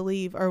what I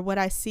believe or what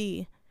I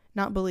see.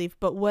 Not believe,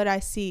 but what I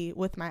see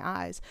with my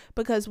eyes.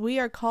 Because we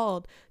are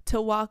called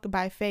to walk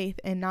by faith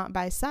and not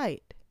by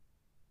sight.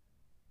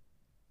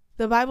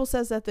 The Bible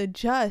says that the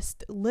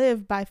just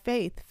live by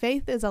faith.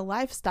 Faith is a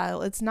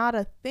lifestyle. It's not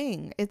a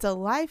thing. It's a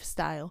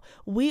lifestyle.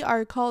 We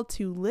are called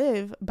to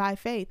live by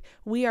faith.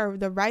 We are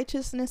the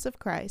righteousness of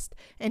Christ.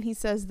 And he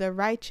says the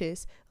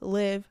righteous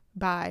live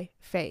by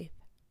faith.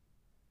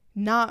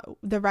 Not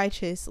the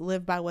righteous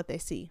live by what they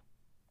see.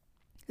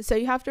 So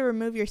you have to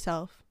remove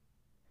yourself.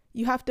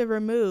 You have to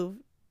remove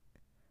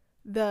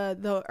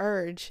the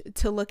urge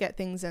to look at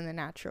things in the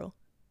natural.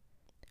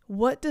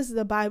 What does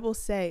the Bible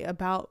say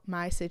about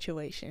my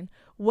situation?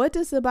 What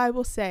does the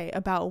Bible say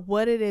about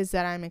what it is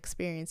that I'm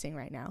experiencing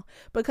right now?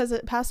 Because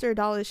Pastor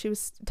Adalis, she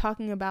was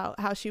talking about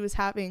how she was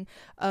having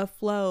a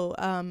flow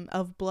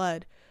of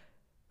blood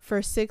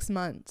for 6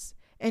 months.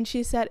 And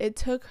she said it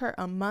took her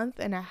a month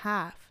and a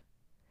half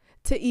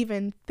to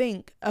even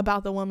think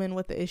about the woman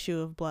with the issue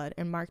of blood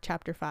in Mark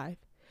chapter 5.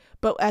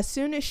 But as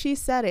soon as she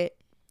said it,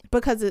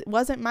 because it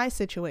wasn't my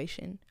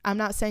situation. I'm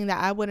not saying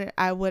that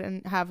I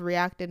wouldn't have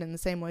reacted in the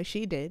same way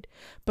she did,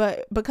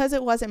 but because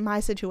it wasn't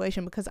my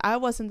situation, because I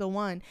wasn't the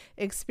one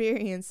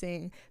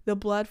experiencing the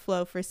blood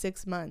flow for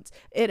 6 months,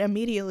 it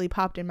immediately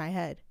popped in my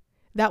head.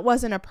 That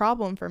wasn't a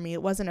problem for me.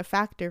 It wasn't a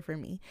factor for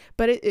me.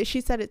 But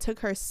she said it took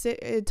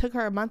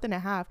her a month and a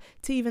half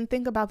to even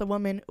think about the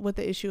woman with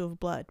the issue of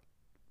blood.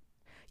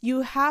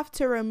 You have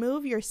to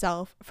remove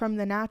yourself from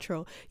the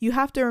natural. You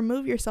have to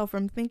remove yourself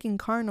from thinking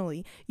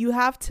carnally. You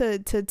have to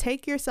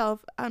take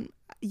yourself,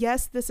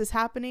 yes, this is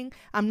happening.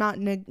 I'm not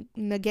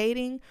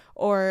negating,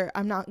 or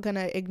I'm not going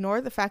to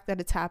ignore the fact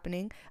that it's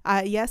happening.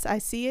 Yes, I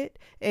see it.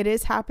 It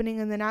is happening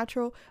in the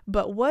natural.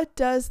 But what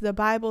does the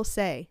Bible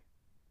say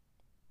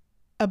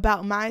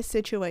about my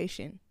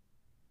situation?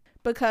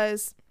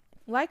 Because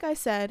like I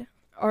said,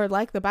 or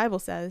like the Bible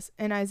says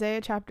in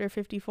Isaiah chapter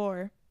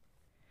 54,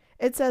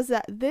 it says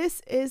that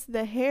this is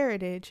the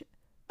heritage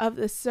of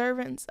the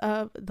servants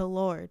of the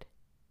Lord.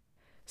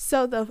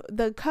 So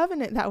the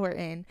covenant that we're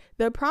in,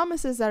 the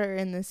promises that are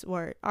in this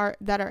word,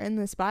 that are in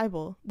this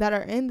Bible, that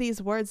are in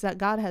these words that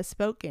God has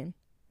spoken,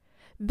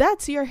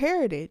 that's your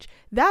heritage.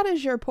 That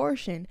is your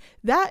portion.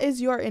 That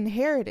is your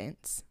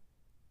inheritance.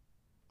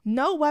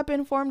 No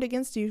weapon formed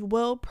against you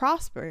will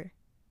prosper.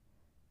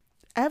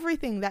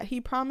 Everything that he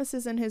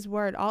promises in his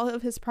word, all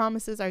of his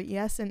promises are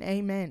yes and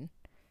amen.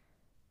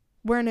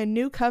 We're in a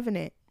new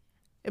covenant.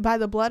 By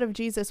the blood of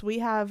Jesus, we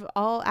have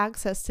all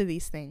access to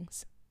these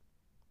things.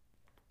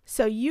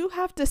 So you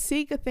have to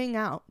seek a thing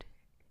out.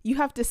 You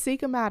have to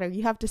seek a matter.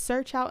 You have to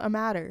search out a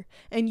matter,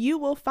 and you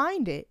will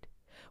find it.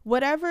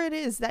 Whatever it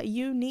is that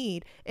you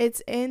need,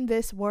 it's in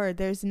this word.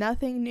 There's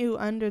nothing new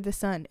under the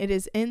sun. It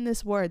is in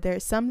this word.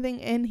 There's something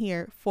in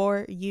here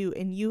for you,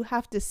 and you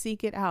have to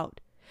seek it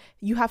out.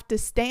 You have to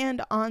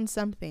stand on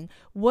something.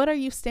 What are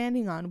you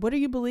standing on? What are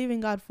you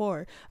believing God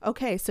for?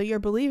 Okay, so you're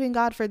believing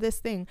God for this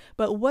thing,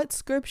 but what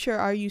scripture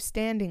are you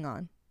standing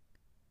on?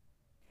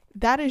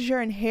 That is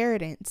your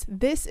inheritance.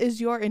 This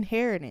is your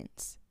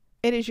inheritance.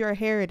 It is your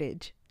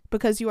heritage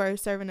because you are a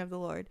servant of the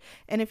Lord.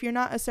 And if you're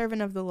not a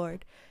servant of the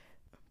Lord,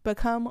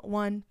 become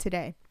one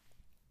today.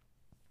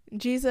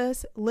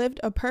 Jesus lived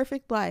a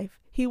perfect life.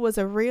 He was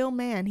a real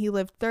man. He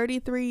lived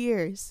 33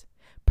 years,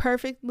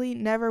 perfectly,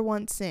 never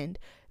once sinned.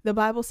 The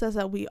Bible says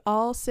that we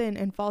all sin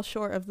and fall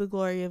short of the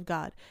glory of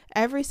God.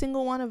 Every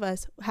single one of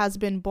us has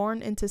been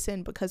born into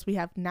sin because we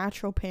have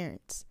natural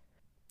parents.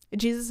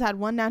 Jesus had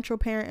one natural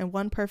parent and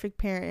one perfect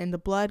parent, and the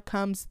blood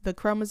comes, the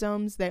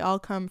chromosomes, they all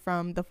come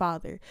from the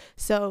Father.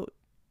 So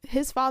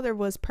his father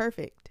was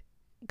perfect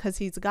because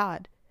he's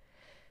God.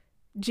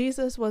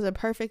 Jesus was a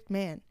perfect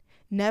man,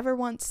 never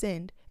once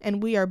sinned,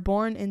 and we are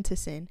born into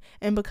sin.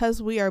 And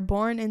because we are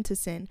born into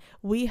sin,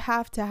 we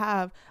have to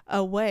have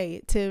a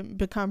way to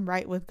become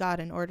right with God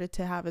in order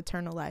to have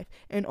eternal life,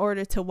 in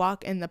order to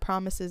walk in the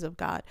promises of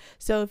God.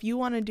 So if you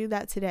want to do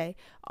that today,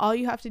 all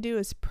you have to do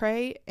is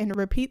pray and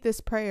repeat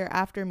this prayer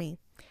after me.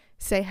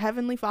 Say,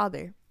 Heavenly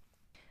Father,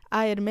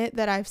 I admit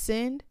that I've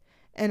sinned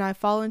and I've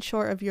fallen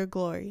short of your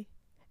glory,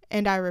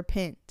 and I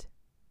repent.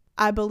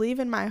 I believe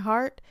in my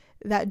heart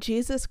that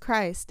Jesus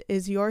Christ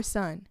is your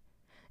Son,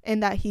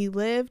 and that he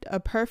lived a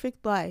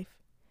perfect life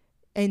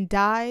and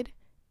died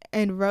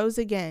and rose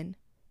again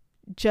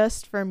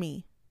just for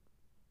me.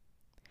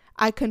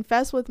 I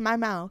confess with my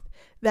mouth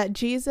that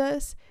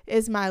Jesus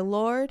is my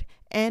Lord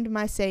and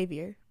my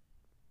Savior.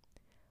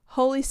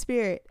 Holy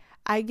Spirit,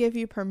 I give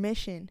you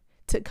permission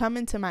to come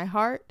into my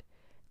heart,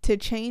 to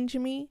change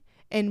me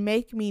and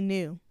make me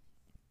new.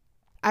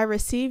 I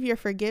receive your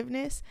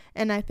forgiveness,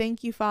 and I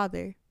thank you,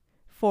 Father,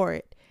 for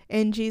it.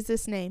 In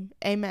Jesus' name,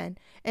 amen.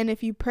 And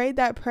if you prayed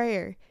that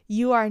prayer,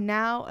 you are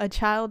now a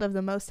child of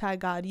the Most High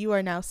God. You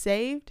are now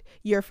saved,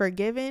 you're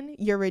forgiven,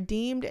 you're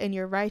redeemed, and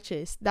you're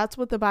righteous. That's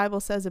what the Bible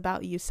says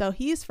about you. So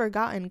he's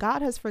forgotten.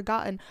 God has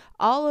forgotten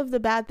all of the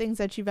bad things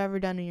that you've ever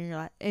done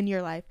in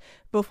your life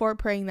before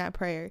praying that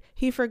prayer.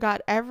 He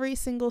forgot every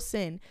single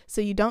sin. So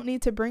you don't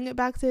need to bring it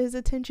back to his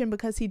attention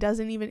because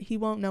he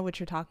won't know what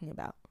you're talking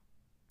about.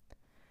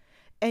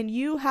 And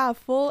you have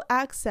full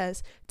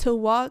access to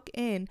walk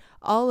in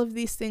all of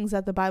these things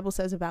that the Bible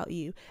says about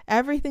you.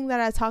 Everything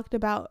that I talked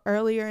about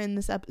earlier in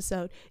this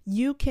episode,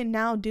 you can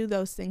now do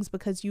those things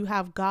because you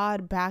have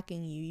God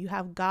backing you. You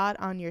have God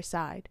on your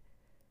side.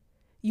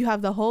 You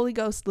have the Holy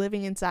Ghost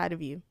living inside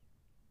of you.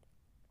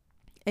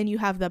 And you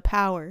have the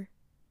power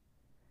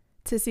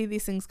to see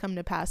these things come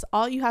to pass.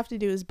 All you have to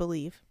do is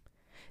believe.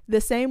 The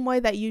same way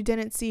that you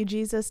didn't see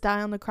Jesus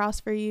die on the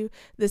cross for you,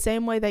 the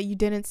same way that you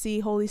didn't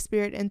see Holy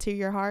Spirit enter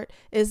your heart,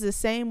 is the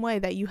same way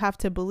that you have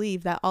to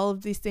believe that all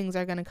of these things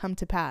are going to come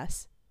to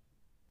pass.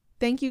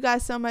 Thank you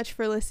guys so much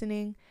for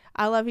listening.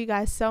 I love you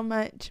guys so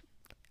much.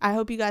 I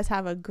hope you guys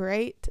have a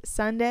great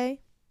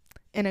Sunday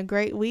and a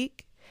great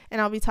week.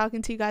 And I'll be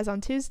talking to you guys on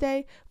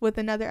Tuesday with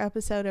another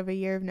episode of A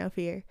Year of No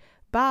Fear.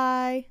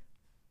 Bye.